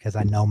to, because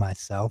I know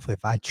myself,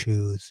 if I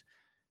choose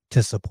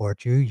to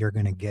support you, you're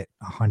going to get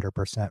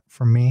 100%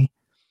 from me.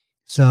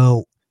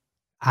 So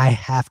I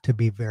have to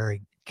be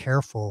very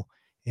careful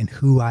in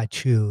who I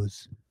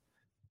choose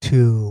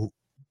to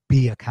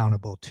be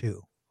accountable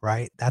to,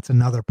 right? That's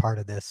another part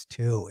of this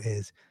too,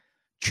 is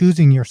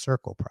choosing your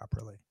circle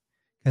properly.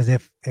 Because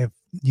if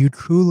you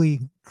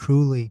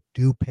truly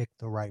do pick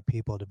the right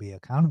people to be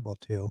accountable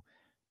to,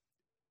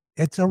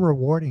 it's a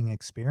rewarding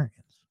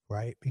experience,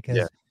 right? Yeah.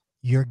 Because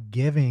you're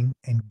giving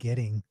and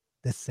getting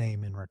the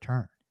same in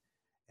return.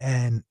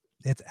 And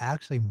it's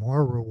actually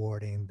more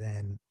rewarding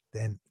than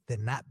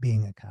not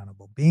being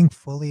accountable. Being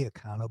fully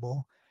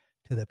accountable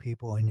to the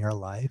people in your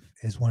life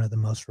is one of the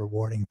most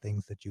rewarding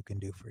things that you can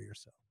do for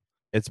yourself.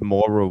 It's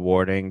more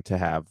rewarding to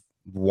have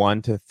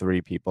 1 to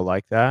 3 people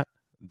like that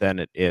than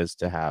it is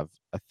to have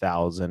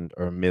 1,000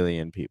 or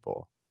 1,000,000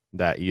 people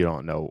that you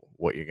don't know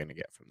what you're going to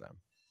get from them.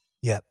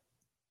 Yep.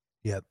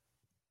 Yep.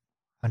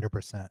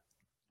 100%.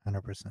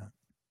 100%.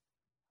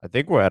 I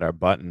think we're at our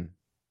button.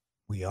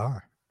 We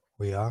are.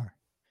 We are.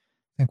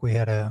 Think we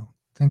had a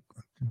think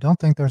don't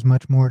think there's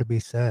much more to be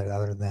said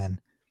other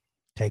than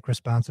take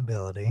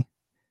responsibility,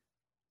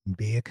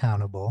 be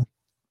accountable,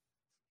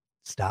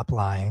 stop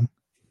lying,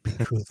 be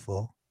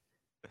truthful,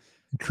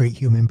 treat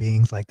human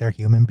beings like they're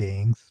human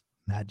beings,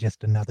 not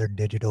just another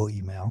digital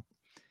email,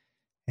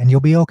 and you'll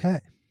be okay.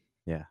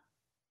 Yeah.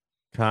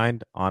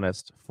 Kind,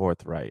 honest,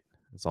 forthright.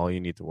 That's all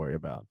you need to worry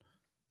about.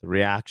 The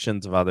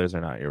reactions of others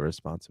are not your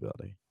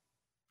responsibility.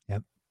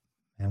 Yep.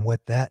 And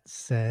with that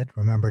said,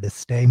 remember to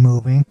stay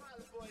moving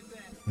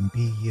and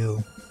be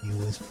you.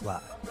 You is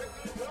fly.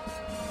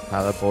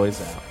 Pilot Boys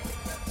out.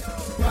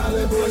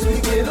 Pilot boys,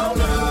 we get on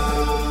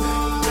up.